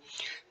ego.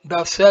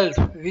 The self,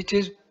 which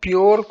is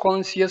pure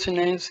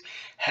consciousness,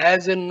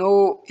 has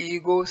no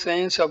ego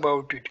sense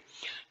about it.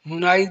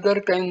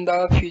 Neither can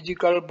the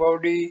physical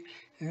body,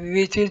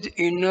 which is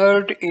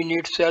inert in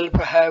itself,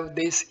 have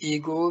this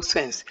ego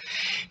sense.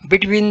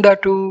 Between the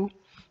two,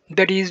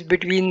 that is,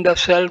 between the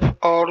self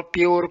or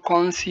pure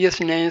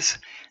consciousness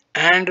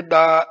and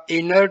the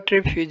inert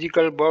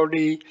physical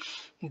body,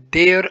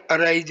 there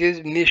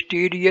arises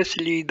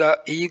mysteriously the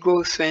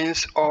ego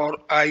sense or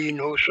I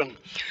notion,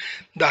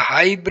 the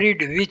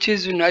hybrid which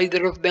is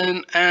neither of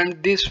them,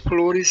 and this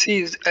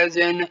flourishes as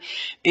an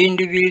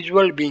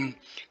individual being.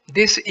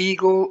 This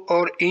ego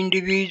or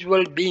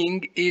individual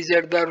being is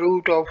at the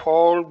root of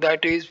all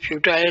that is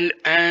futile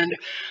and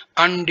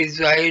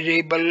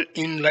undesirable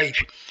in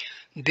life.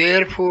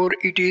 Therefore,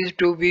 it is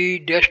to be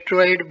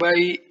destroyed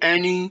by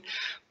any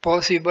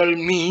possible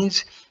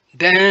means.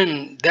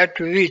 Then that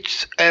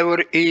which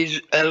ever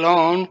is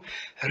alone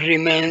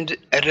remains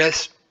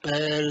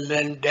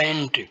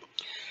resplendent.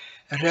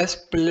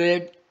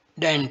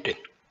 Resplendent.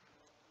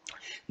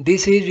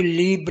 This is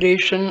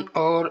liberation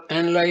or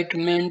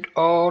enlightenment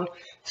or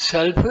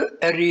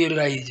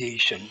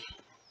self-realization.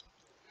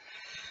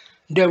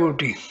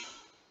 Devotee.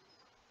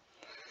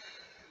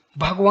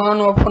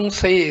 Bhagwan often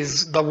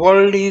says the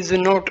world is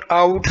not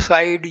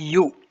outside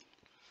you,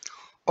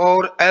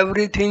 or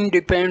everything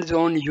depends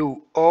on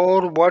you,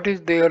 or what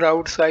is there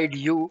outside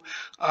you.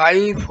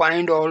 I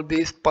find all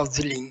this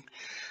puzzling.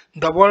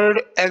 The world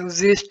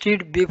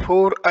existed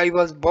before I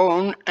was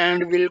born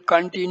and will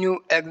continue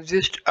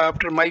exist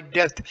after my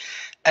death,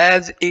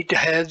 as it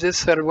has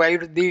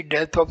survived the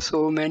death of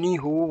so many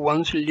who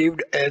once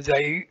lived as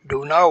I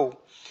do now.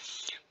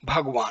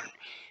 Bhagwan.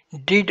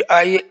 Did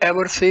I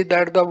ever say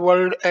that the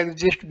world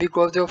exists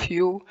because of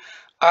you?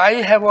 I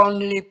have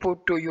only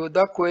put to you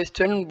the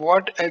question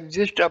what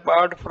exists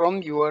apart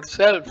from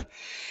yourself.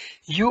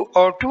 You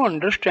ought to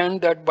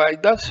understand that by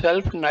the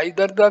self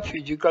neither the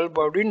physical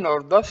body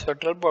nor the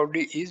subtle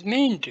body is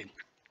meant.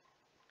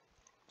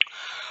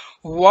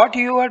 What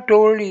you are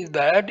told is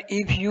that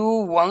if you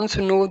once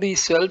know the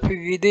self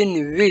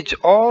within which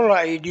all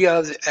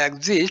ideas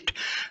exist,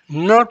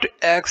 not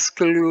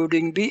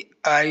excluding the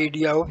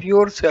idea of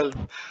yourself,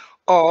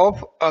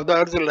 of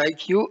others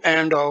like you,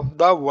 and of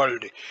the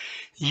world,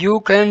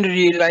 you can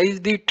realize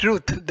the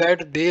truth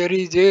that there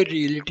is a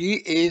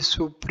reality, a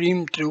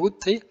supreme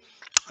truth,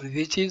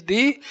 which is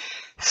the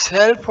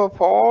self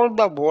of all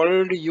the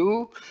world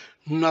you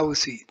now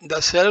see, the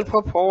self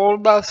of all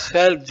the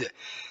selves,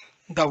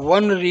 the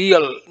one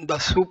real, the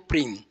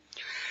supreme,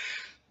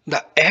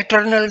 the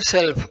eternal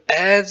self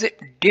as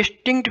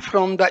distinct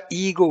from the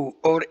ego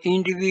or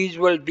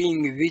individual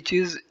being which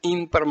is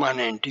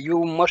impermanent.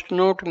 You must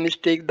not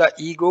mistake the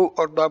ego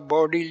or the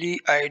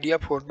bodily idea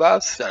for the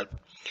self.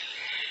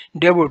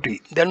 Devotee.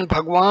 Then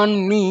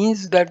Bhagwan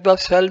means that the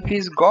self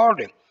is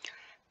God.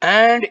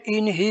 And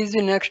in his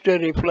next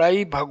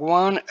reply,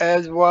 Bhagwan,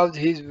 as was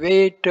his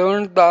way,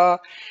 turned the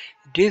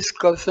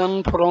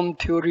discussion from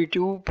theory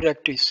to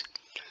practice.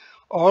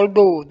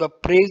 Although the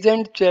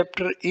present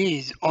chapter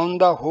is, on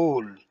the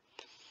whole,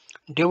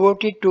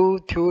 devoted to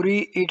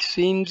theory, it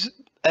seems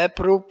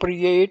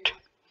appropriate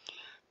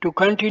to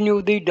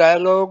continue the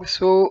dialogue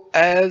so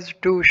as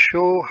to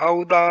show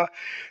how the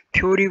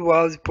theory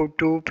was put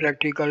to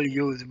practical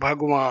use.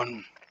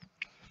 Bhagwan.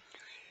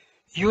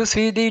 You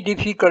see the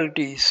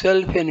difficulty,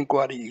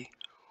 self-inquiry.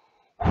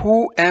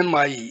 Who am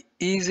I?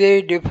 Is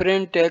a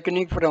different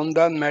technique from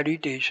the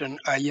meditation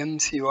I am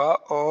Shiva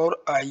or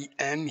I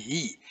am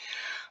He.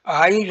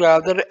 I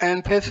rather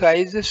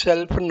emphasize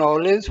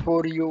self-knowledge,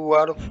 for you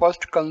are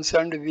first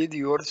concerned with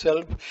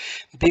yourself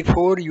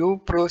before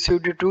you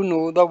proceed to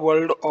know the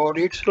world or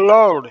its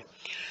Lord.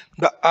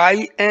 The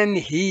I am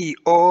He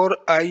or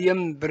I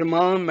am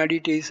Brahma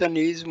meditation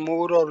is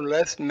more or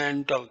less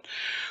mental,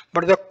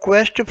 but the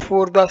quest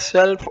for the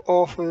self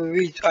of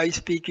which I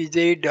speak is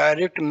a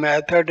direct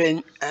method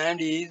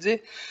and is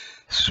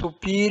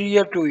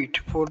superior to it.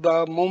 For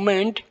the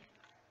moment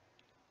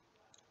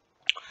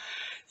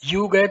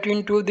you get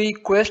into the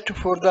quest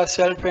for the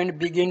self and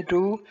begin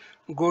to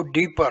go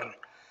deeper,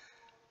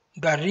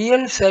 the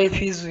real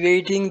self is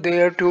waiting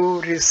there to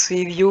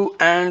receive you,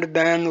 and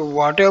then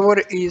whatever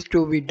is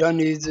to be done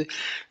is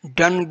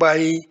done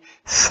by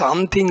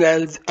something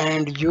else,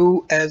 and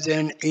you as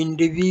an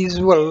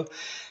individual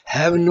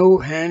have no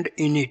hand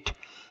in it.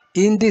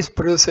 In this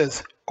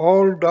process,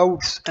 all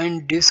doubts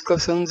and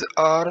discussions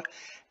are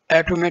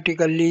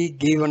automatically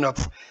given up,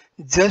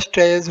 just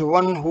as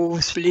one who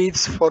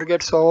sleeps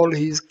forgets all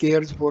his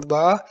cares for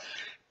the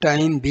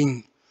time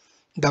being.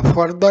 The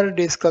further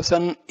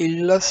discussion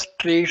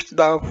illustrates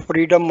the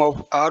freedom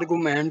of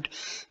argument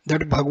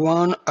that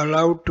Bhagwan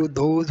allowed to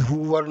those who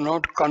were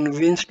not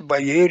convinced by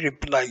a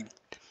reply.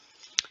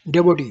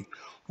 Devotee,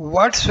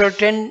 what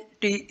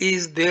certainty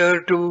is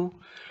there to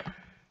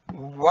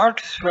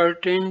what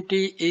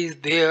certainty is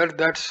there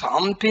that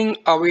something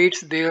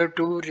awaits there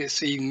to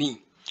receive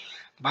me?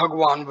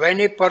 Bhagwan,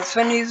 when a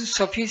person is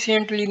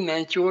sufficiently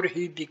mature,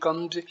 he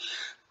becomes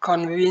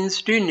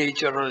convinced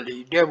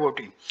naturally.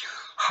 Devotee,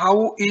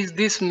 how is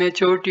this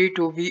maturity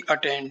to be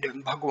attained?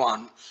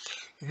 Bhagwan,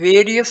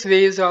 various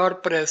ways are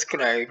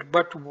prescribed,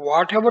 but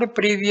whatever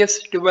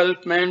previous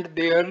development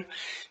there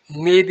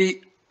may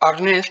be,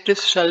 earnest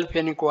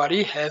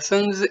self-inquiry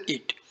hastens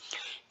it.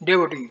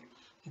 Devotee,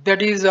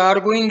 that is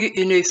arguing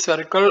in a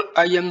circle.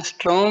 I am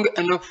strong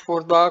enough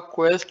for the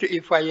quest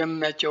if I am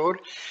mature,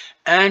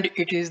 and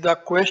it is the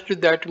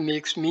quest that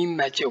makes me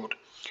mature.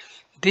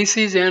 This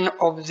is an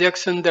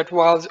objection that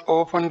was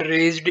often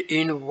raised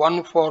in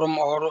one form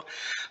or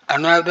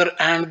another,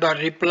 and the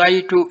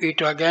reply to it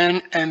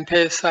again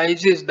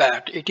emphasizes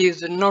that it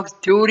is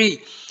not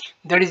theory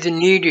that is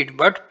needed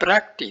but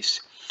practice.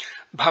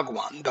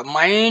 Bhagwan, the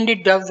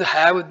mind does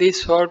have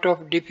this sort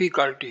of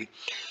difficulty.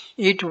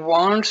 It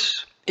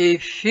wants a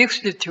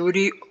fixed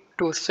theory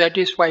to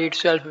satisfy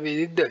itself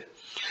with.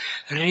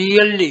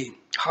 Really,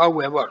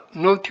 however,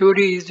 no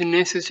theory is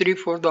necessary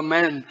for the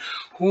man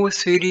who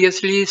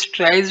seriously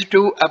strives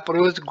to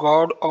approach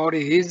God or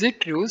his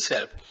true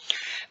self.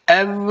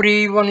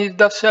 Everyone is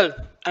the self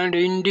and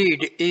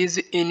indeed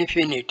is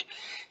infinite.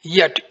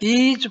 Yet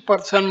each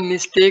person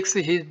mistakes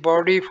his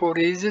body for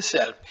his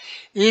self.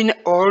 In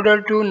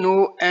order to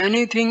know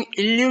anything,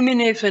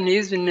 illumination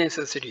is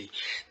necessary.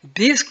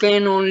 This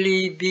can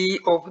only be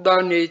of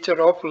the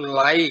nature of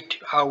light,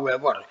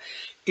 however.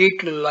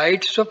 It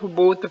lights up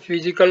both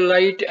physical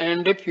light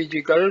and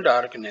physical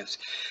darkness.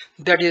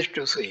 That is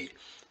to say,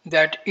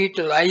 that it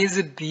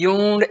lies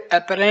beyond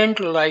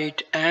apparent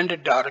light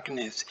and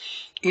darkness.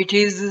 It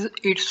is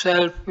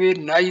itself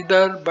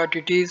neither, but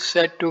it is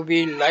said to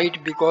be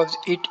light because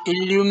it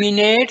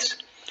illuminates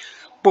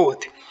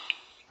both.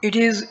 It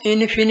is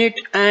infinite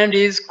and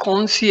is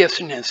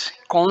consciousness.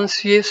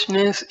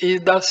 Consciousness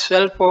is the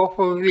self of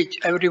which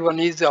everyone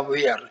is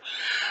aware.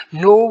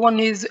 No one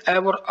is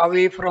ever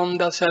away from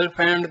the self,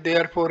 and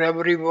therefore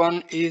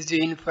everyone is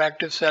in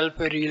fact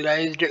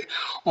self-realized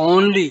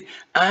only.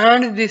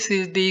 And this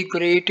is the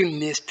great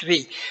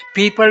mystery.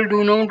 People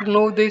do not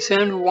know this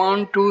and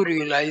want to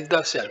realize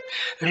the self.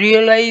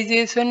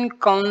 Realization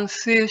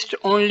consists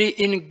only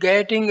in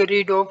getting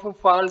rid of a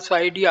false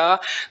idea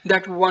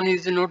that one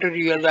is not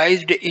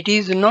realized. It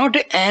is not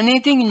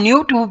anything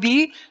new to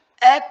be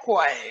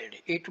acquired.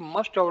 It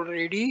must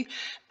already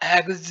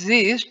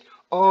exist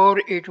or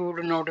it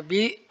would not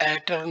be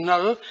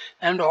eternal,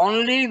 and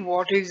only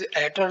what is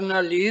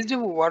eternal is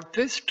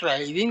worth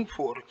striving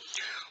for.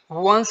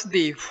 Once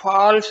the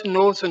false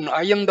notion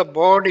I am the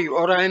body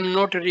or I am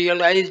not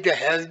realized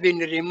has been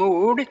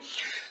removed,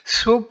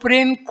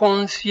 supreme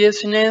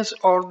consciousness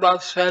or the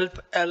self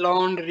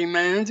alone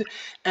remains,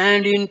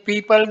 and in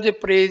people's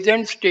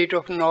present state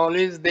of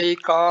knowledge they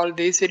call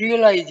this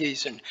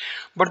realization.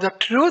 But the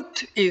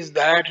truth is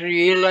that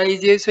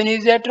realization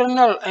is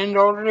eternal and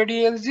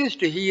already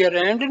exists here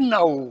and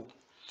now.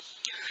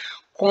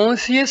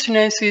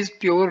 Consciousness is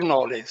pure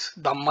knowledge.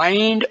 The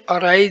mind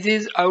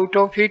arises out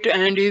of it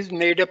and is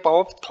made up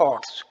of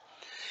thoughts.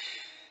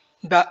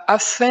 The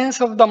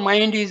essence of the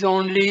mind is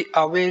only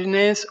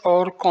awareness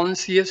or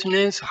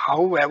consciousness,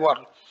 however.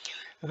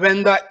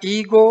 When the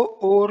ego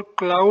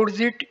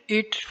overclouds it,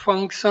 it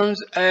functions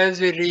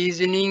as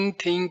reasoning,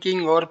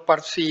 thinking, or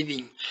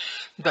perceiving.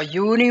 The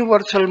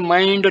universal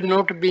mind,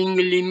 not being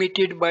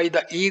limited by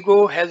the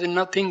ego, has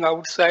nothing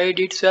outside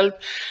itself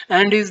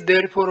and is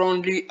therefore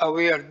only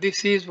aware.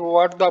 This is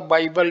what the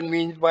Bible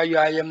means by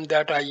I am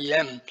that I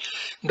am.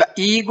 The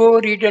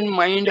ego-ridden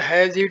mind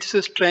has its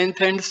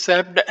strength and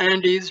sapped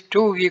and is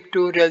too weak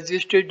to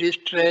resist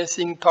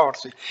distressing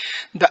thoughts.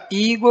 The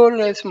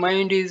egoless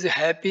mind is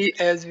happy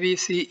as we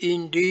see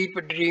in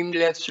deep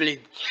dreamless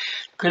sleep.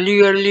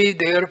 Clearly,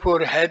 therefore,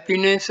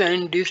 happiness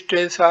and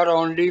distress are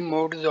only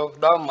modes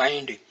of the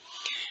mind.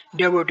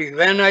 Devotee,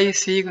 when I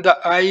seek the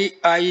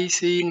I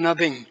see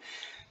nothing.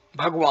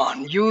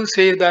 Bhagwan, you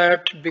say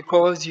that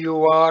because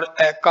you are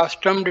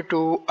accustomed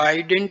to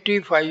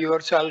identify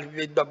yourself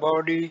with the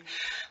body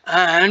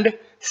and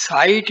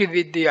sight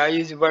with the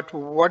eyes, but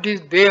what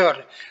is there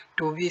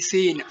to be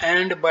seen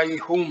and by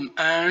whom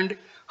and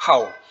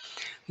how?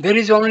 There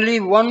is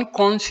only one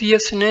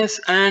consciousness,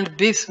 and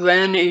this,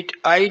 when it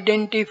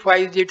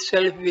identifies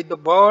itself with the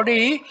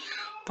body,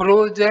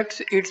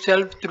 projects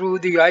itself through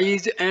the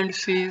eyes and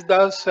sees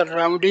the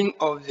surrounding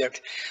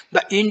objects.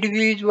 The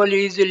individual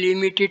is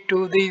limited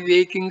to the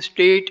waking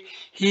state.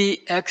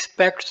 He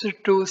expects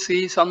to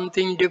see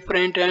something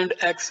different and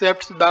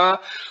accepts the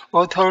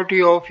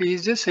authority of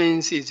his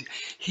senses.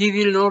 He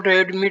will not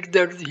admit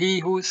that he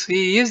who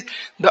sees,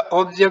 the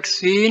object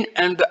seen,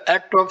 and the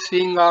act of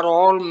seeing are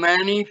all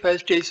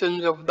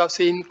manifestations of the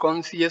same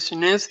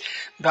consciousness,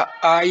 the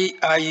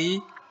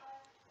I.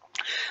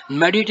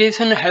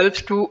 Meditation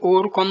helps to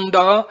overcome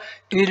the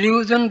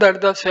illusion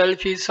that the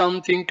self is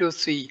something to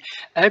see.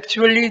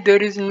 Actually,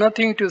 there is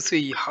nothing to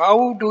see.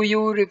 How do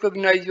you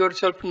recognize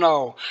yourself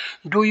now?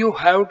 Do you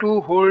have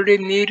to hold a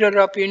mirror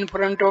up in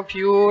front of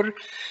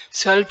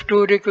yourself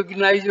to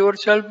recognize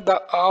yourself? The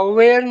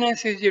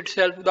awareness is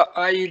itself, the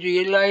I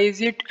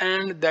realize it,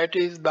 and that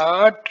is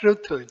the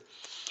truth.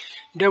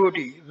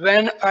 Devotee,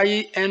 when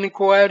I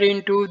inquire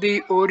into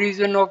the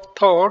origin of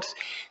thoughts,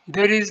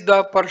 there is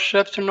the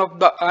perception of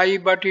the I,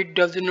 but it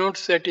does not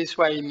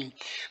satisfy me.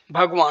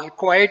 Bhagwan,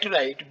 quite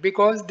right,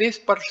 because this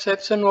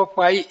perception of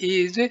I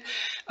is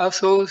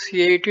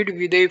associated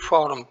with a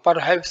form,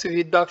 perhaps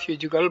with the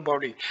physical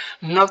body.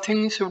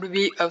 Nothing should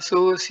be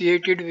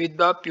associated with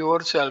the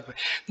pure self.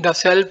 The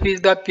self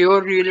is the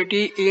pure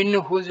reality in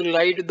whose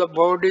light the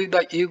body,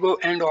 the ego,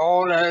 and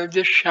all else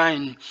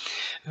shine.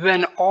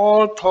 When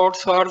all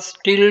thoughts are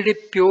stilled,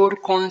 pure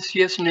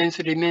consciousness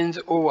remains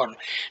over.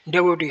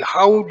 Devotee,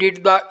 how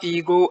did the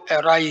ego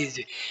arise?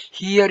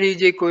 Here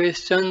is a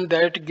question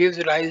that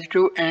gives rise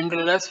to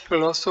endless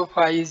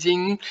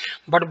philosophizing,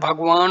 but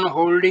Bhagwan,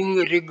 holding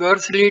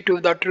rigorously to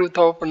the truth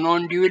of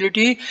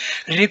non-duality,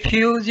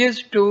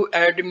 refuses to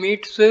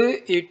admit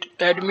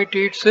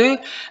its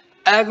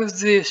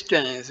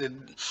existence.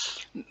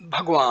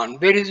 Bhagwan,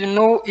 there is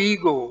no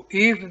ego.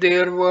 If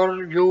there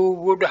were, you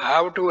would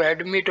have to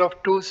admit of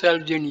two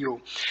selves in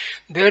you.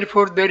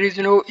 Therefore, there is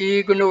no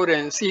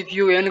ignorance. If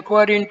you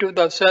inquire into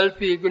the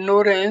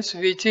self-ignorance,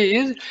 which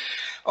is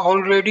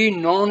already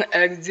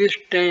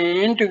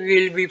non-existent,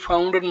 will be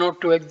found not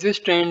to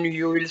exist, and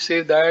you will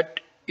say that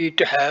it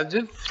has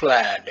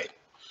fled.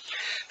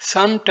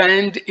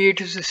 Sometimes it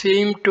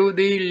seems to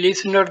the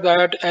listener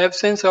that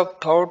absence of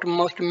thought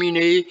must mean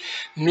a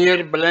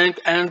mere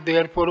blank, and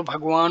therefore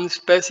Bhagwan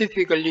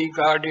specifically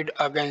guarded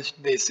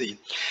against this.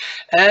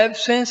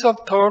 Absence of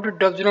thought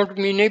does not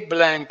mean a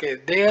blank.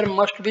 There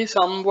must be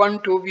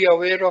someone to be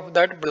aware of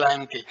that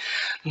blank.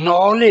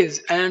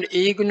 Knowledge and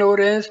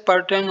ignorance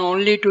pertain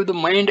only to the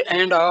mind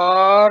and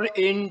are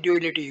in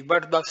duality,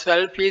 but the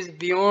self is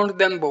beyond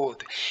them both.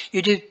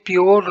 It is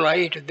pure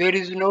light. There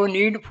is no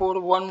need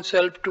for one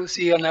self to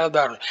see another.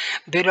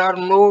 There are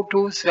no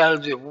two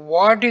selves.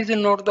 What is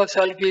not the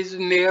self is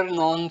mere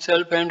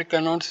non-self and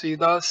cannot see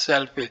the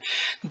self.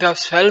 The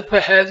self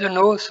has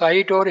no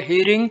sight or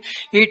hearing.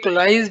 It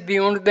lies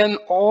beyond them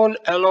all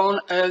alone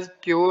as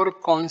pure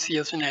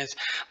consciousness.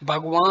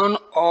 Bhagwan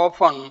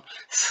often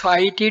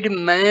cited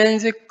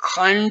man's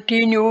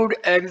continued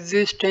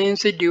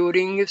existence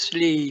during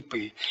sleep,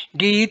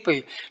 deep,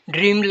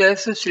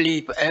 dreamless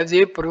sleep, as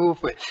a proof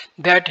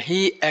that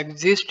he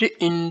exists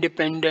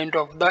independent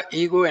of the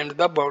ego and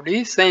the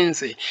body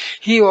sense.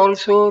 He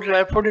also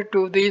referred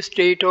to the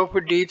state of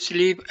deep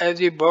sleep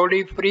as a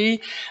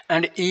body-free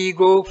and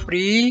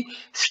ego-free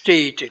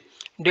state.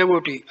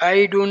 Devotee,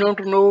 I do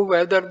not know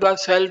whether the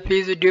self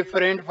is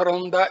different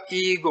from the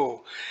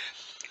ego.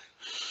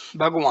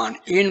 Bhagwan,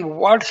 in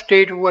what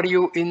state were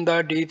you in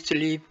the deep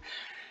sleep?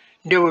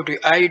 Devotee,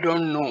 I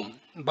don't know.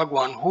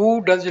 Bhagwan,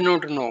 who does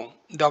not know?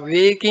 The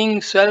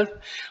waking self,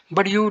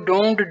 but you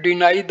don't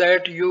deny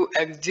that you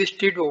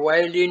existed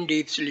while in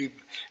deep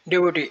sleep.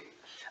 Devotee,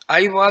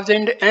 I was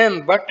and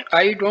am, but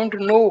I don't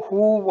know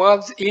who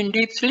was in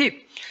deep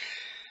sleep.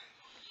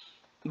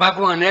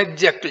 Bhagwan,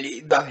 exactly.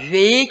 The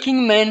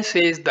waking man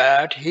says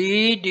that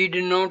he did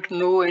not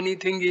know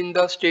anything in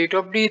the state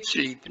of deep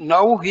sleep.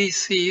 Now he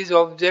sees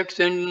objects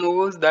and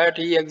knows that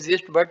he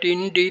exists, but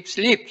in deep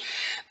sleep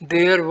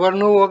there were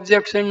no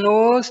objects and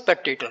no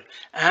spectator.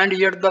 And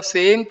yet the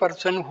same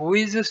person who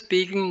is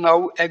speaking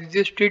now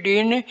existed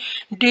in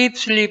deep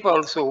sleep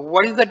also.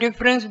 What is the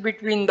difference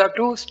between the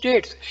two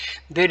states?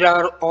 There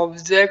are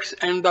objects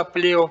and the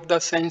play of the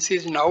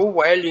senses now,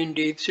 while in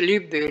deep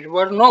sleep there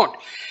were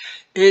not.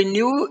 A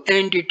new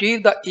entity,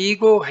 the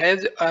ego,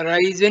 has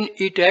arisen.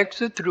 It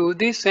acts through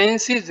the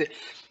senses,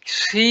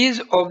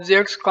 sees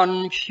objects,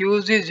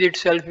 confuses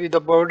itself with the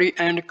body,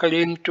 and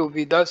claims to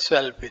be the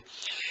self.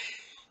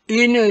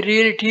 In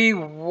reality,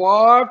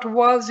 what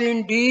was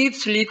in deep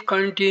sleep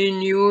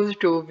continues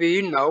to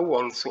be now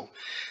also.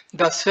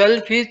 The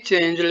self is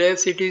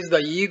changeless. It is the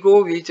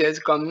ego which has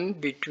come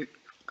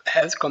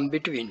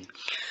between.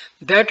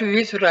 That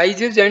which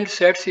rises and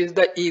sets is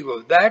the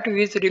ego. That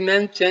which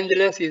remains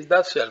changeless is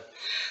the self.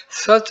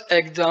 Such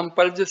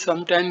examples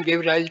sometimes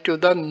give rise to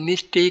the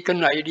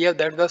mistaken idea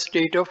that the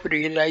state of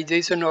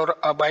realization or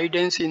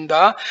abidance in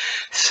the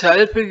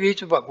self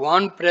which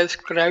Bhagwan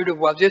prescribed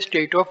was a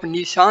state of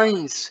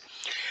nescience,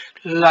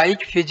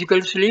 like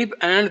physical sleep,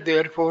 and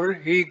therefore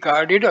he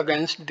guarded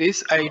against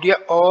this idea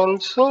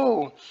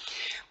also.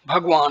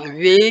 Bhagwan,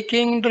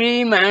 waking,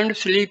 dream and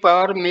sleep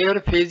are mere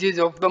phases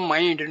of the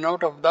mind,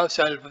 not of the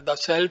self. The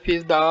self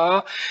is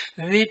the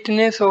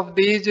witness of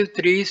these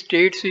three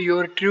states.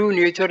 Your true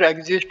nature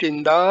exists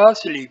in the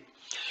sleep.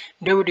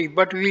 Devotee,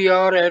 but we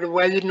are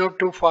advised not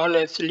to fall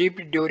asleep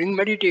during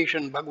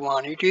meditation,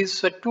 Bhagwan. It is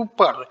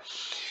stupor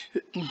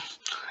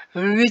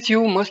which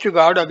you must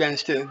guard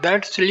against.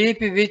 That sleep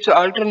which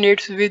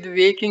alternates with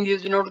waking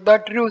is not the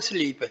true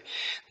sleep.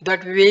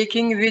 That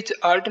waking which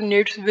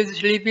alternates with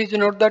sleep is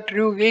not the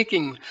true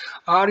waking.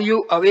 Are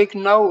you awake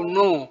now?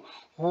 No.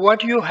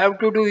 What you have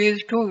to do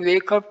is to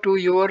wake up to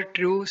your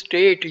true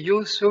state.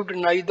 You should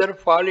neither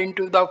fall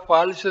into the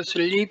false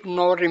sleep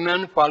nor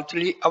remain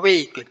falsely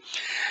awake.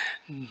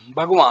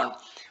 Bhagwan.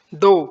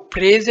 Though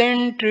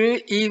present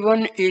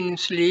even in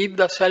sleep,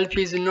 the self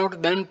is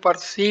not then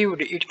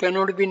perceived. It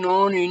cannot be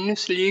known in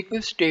sleep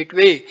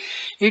straightway.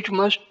 It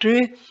must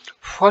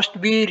first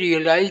be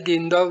realized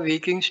in the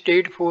waking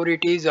state, for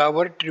it is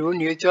our true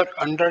nature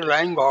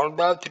underlying all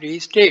the three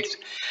states.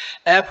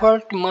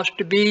 Effort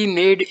must be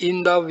made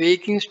in the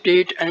waking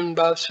state and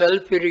the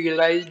self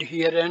realized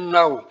here and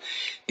now.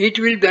 It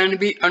will then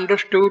be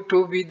understood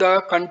to be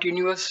the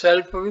continuous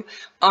self,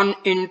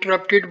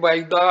 uninterrupted by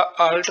the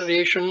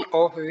alteration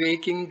of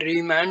waking,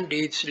 dream and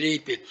deep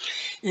sleep.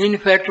 In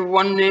fact,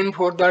 one name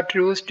for the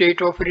true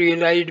state of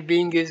realized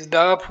being is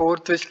the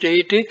fourth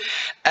state,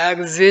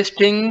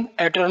 existing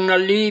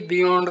eternally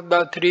beyond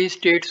the three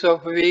states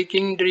of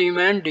waking, dream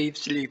and deep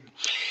sleep.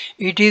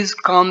 It is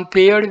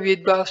compared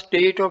with the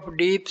state of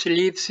deep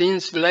sleep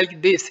since,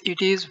 like this,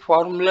 it is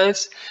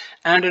formless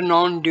and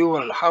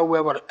non-dual.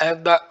 However,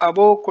 as the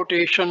above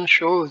quotation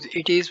shows,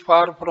 it is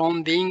far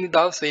from being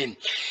the same.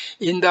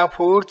 In the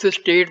fourth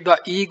state, the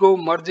ego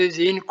merges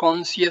in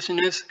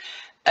consciousness.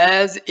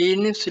 As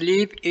in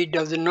sleep, it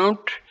does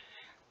not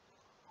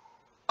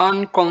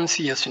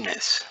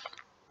unconsciousness.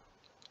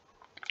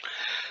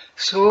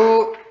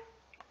 So,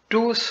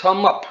 to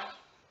sum up,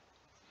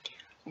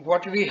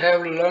 what we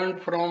have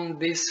learned from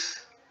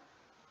this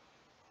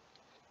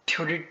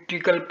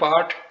theoretical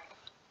part,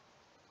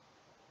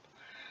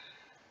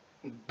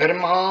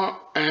 Brahma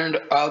and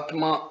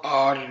Atma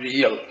are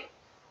real.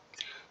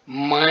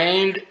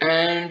 Mind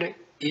and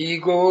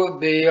ego,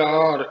 they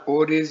are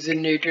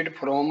originated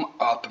from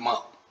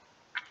Atma.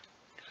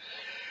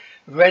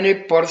 When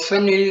a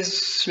person is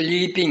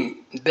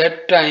sleeping,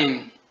 that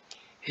time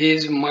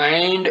his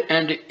mind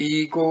and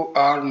ego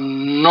are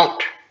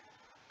not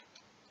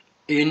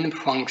in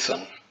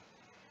function.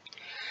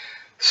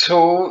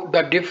 So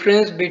the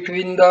difference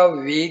between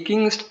the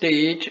waking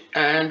state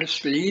and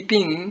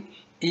sleeping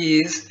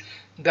is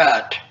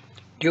that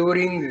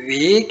during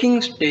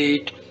waking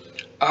state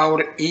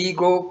our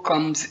ego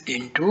comes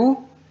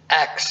into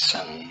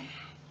action.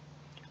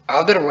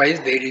 Otherwise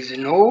there is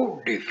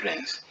no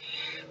difference.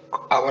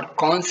 Our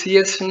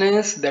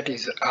consciousness, that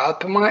is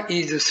Atma,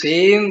 is the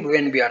same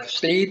when we are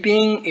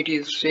sleeping, it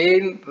is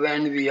same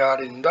when we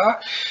are in the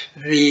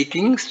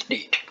waking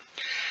state.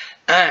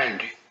 And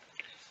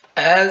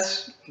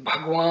as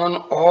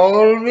Bhagwan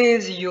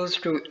always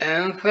used to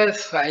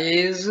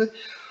emphasize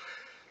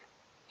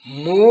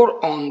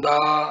more on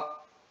the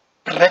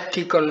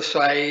practical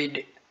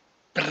side,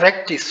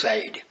 practice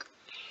side,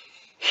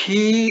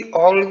 he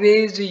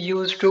always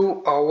used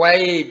to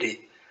avoid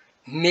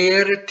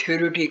mere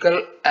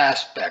theoretical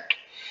aspect,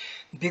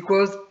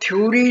 because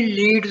theory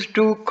leads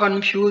to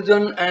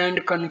confusion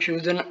and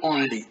confusion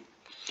only.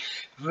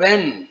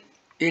 When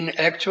in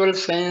actual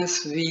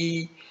sense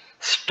we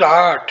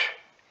start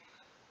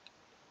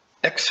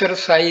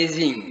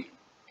exercising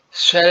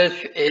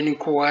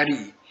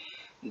self-inquiry,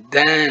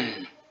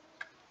 then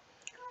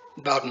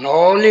the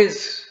knowledge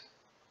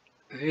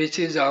which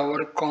is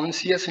our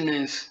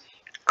consciousness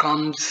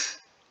comes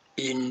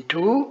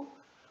into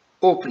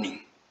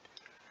opening.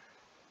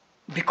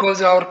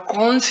 Because our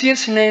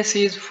consciousness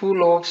is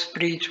full of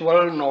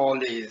spiritual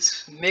knowledge.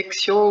 Make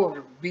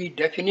sure, be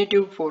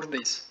definitive for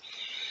this.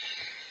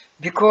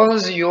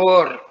 Because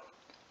your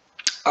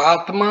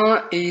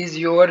Atma is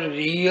your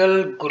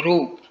real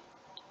guru.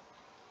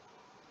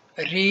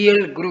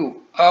 Real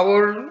guru.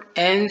 Our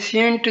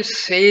ancient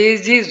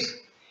sages,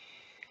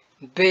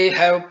 they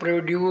have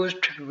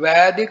produced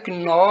Vedic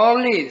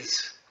knowledge.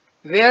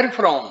 Where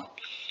from?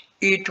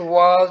 It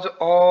was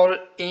all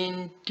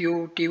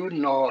intuitive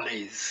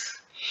knowledge.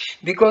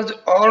 Because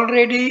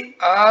already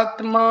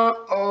Atma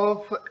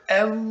of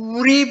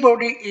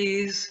everybody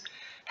is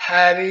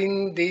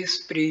having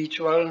this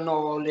spiritual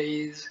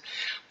knowledge,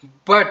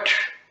 but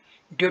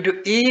due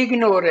to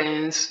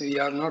ignorance we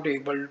are not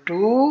able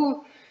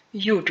to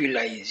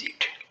utilize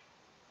it.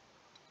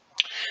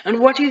 And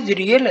what is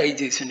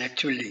realization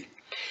actually?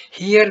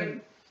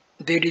 Here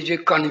there is a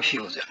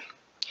confusion.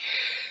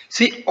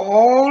 See,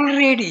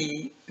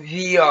 already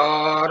we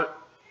are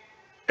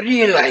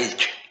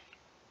realized.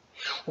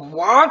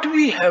 What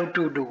we have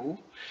to do,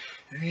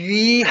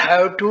 we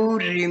have to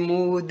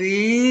remove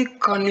the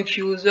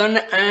confusion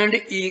and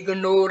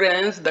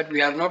ignorance that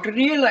we are not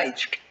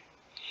realized.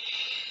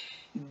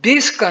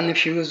 This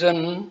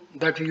confusion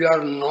that we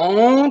are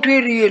not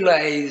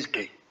realized,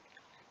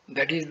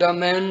 that is the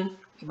main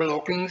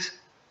blocking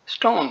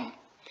stone.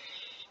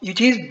 It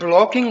is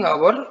blocking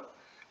our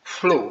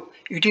flow.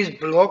 It is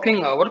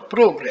blocking our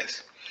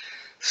progress.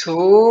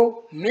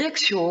 So make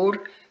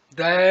sure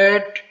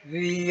that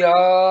we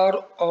are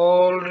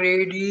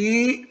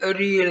already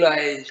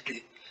realized.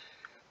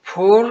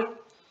 For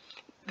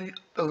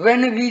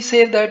when we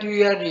say that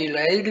we are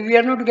realized, we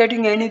are not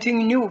getting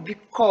anything new,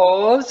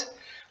 because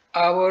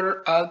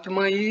our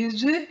Atma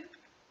is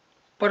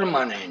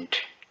permanent,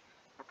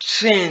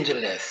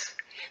 changeless.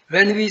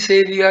 When we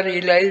say we are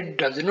realized,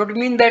 does not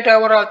mean that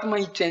our Atma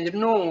is changed.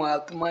 No,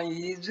 Atma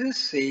is the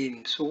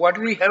same. So what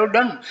we have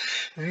done?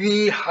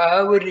 We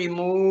have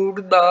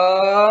removed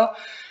the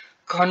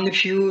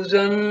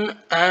confusion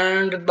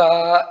and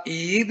the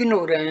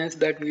ignorance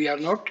that we are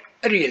not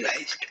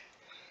realized.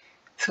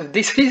 So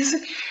this is,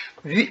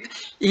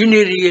 in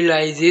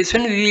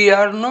realization we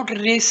are not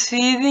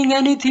receiving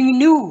anything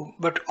new,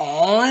 but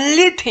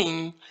only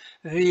thing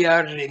we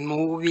are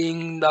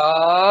removing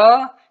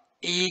the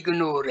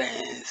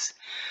ignorance.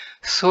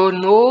 So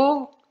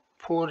know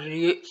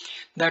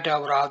that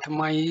our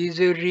Atma is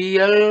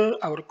real,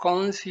 our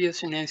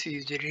consciousness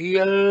is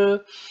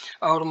real,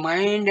 our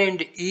mind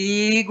and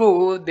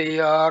ego, they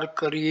are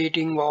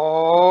creating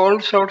all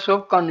sorts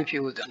of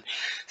confusion.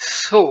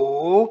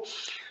 So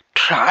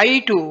try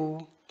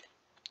to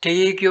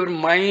take your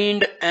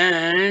mind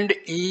and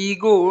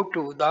ego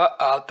to the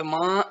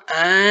Atma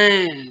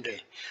and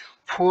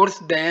force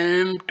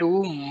them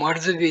to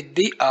merge with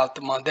the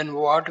Atma, then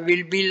what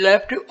will be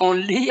left?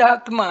 Only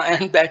Atma,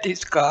 and that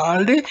is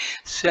called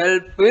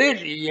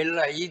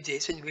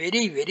self-realization.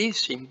 Very, very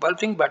simple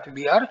thing, but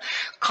we are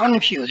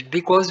confused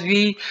because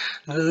we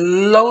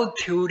love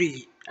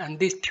theory, and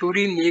this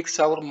theory makes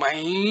our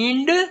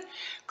mind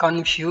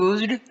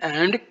confused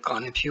and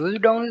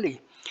confused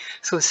only.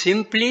 So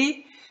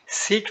simply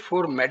sit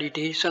for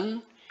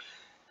meditation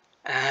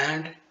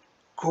and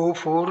go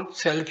for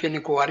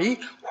self-inquiry.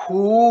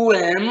 Who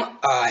am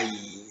I?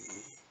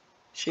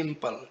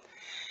 Simple.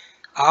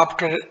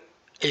 After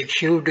a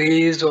few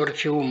days or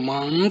few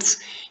months,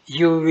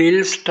 you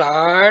will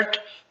start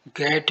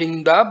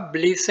getting the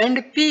bliss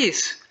and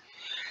peace.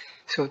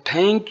 So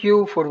thank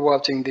you for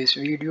watching this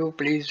video.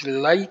 Please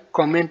like,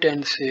 comment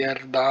and share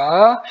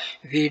the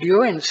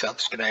video and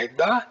subscribe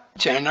the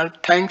channel.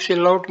 Thanks a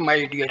lot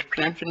my dear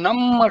friends.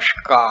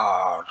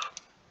 Namaskar.